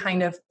easy to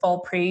kind of fall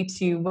prey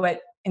to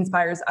what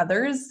inspires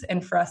others.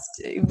 And for us,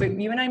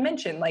 you and I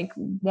mentioned like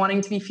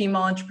wanting to be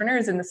female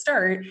entrepreneurs in the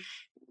start,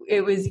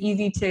 it was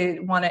easy to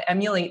want to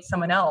emulate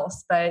someone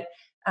else, but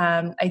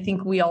I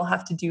think we all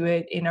have to do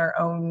it in our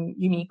own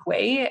unique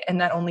way. And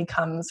that only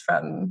comes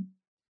from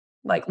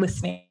like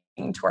listening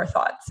to our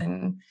thoughts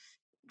and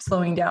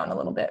slowing down a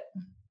little bit.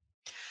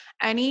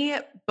 Any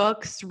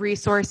books,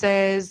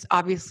 resources?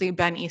 Obviously,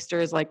 Ben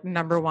Easter is like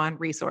number one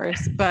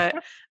resource, but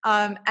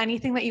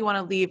anything that you want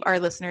to leave our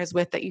listeners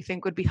with that you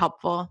think would be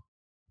helpful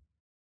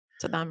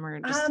to them or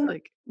just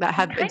like that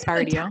have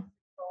inspired you?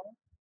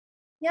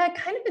 Yeah,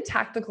 kind of a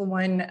tactical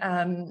one.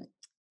 And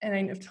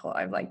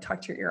I've like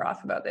talked your ear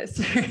off about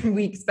this for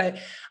weeks, but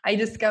I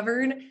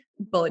discovered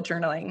bullet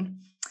journaling.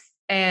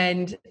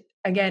 And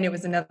again, it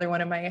was another one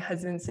of my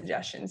husband's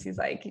suggestions. He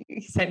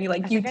sent me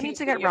like, I need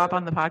to get Rob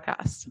on the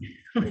podcast.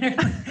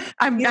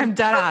 I'm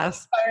dead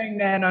ass. Inspiring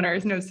man on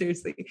earth. No,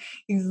 seriously.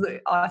 He's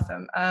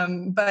awesome.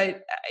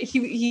 But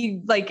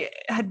he like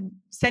had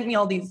sent me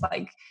all these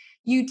like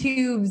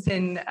YouTubes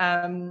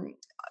and,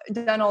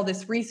 done all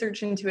this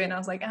research into it. And I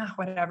was like,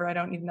 whatever, I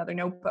don't need another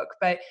notebook.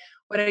 But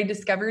what I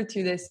discovered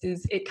through this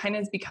is it kind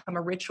of has become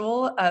a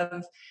ritual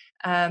of,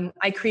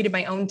 I created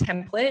my own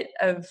template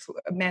of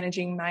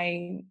managing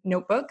my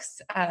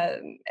notebooks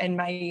and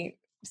my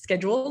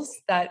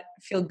schedules that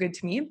feel good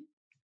to me.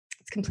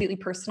 It's completely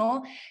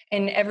personal.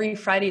 And every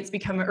Friday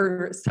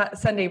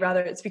Sunday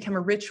rather, it's become a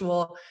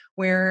ritual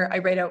where I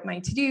write out my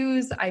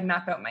to-dos, I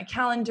map out my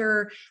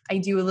calendar, I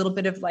do a little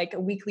bit of like a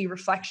weekly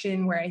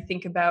reflection where I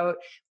think about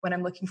what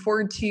I'm looking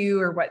forward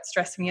to or what's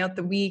stressing me out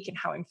the week and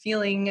how I'm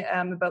feeling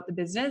about the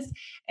business.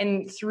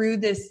 And through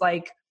this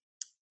like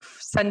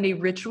Sunday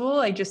ritual,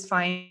 I just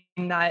find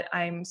that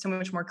I'm so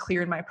much more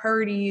clear in my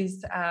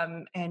priorities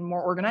and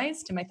more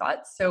organized in my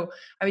thoughts. So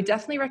I would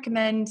definitely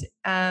recommend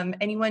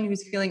anyone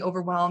who's feeling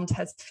overwhelmed,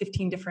 has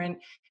 15 different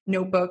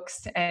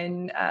notebooks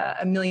and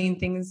a million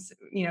things,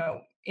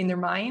 in their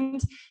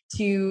mind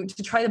to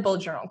try the bullet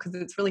journal, because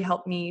it's really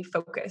helped me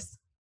focus.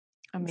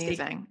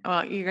 Amazing.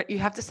 Well, you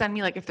have to send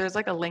me like if there's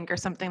like a link or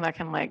something that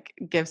can like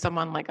give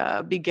someone like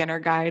a beginner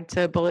guide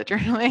to bullet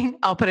journaling.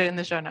 I'll put it in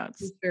the show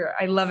notes. Sure.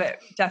 I love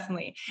it.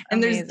 Definitely.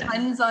 And Amazing. There's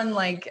tons on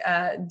like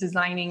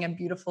designing a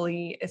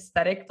beautifully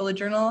aesthetic bullet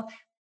journal.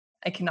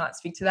 I cannot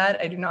speak to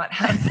that. I do not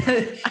have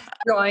the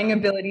drawing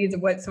abilities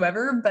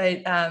whatsoever,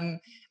 but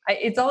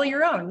it's all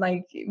your own,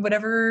 like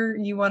whatever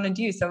you want to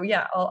do. So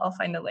yeah, I'll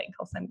find a link.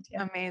 I'll send it to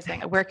you.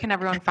 Amazing. Where can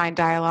everyone find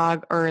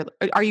Dialogue, or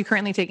are you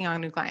currently taking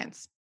on new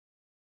clients?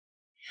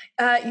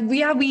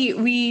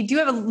 We do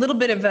have a little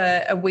bit of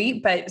a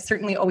wait, but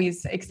certainly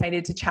always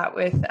excited to chat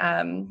with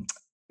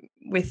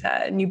with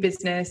new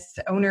business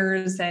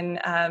owners and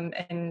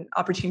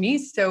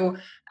opportunities. So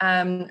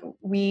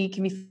we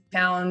can be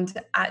found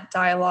at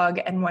Dialogue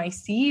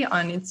NYC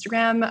on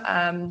Instagram,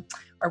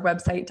 our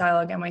website,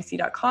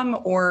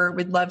 dialoguenyc.com, or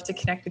would love to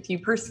connect with you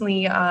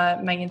personally.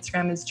 My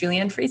Instagram is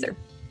Julianne Fraser.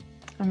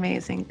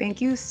 Amazing.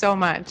 Thank you so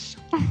much.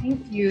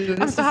 Thank you.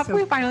 I'm so happy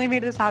we finally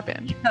made this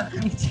happen. Yeah,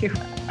 me too.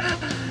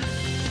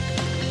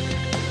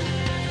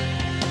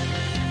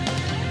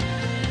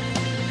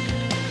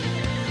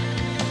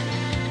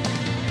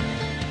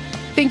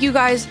 Thank you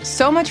guys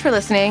so much for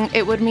listening.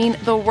 It would mean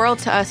the world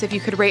to us if you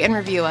could rate and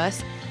review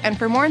us. And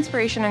for more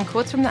inspiration and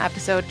quotes from the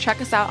episode,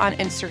 check us out on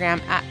Instagram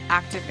at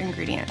Active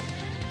Ingredient.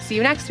 See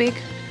you next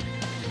week.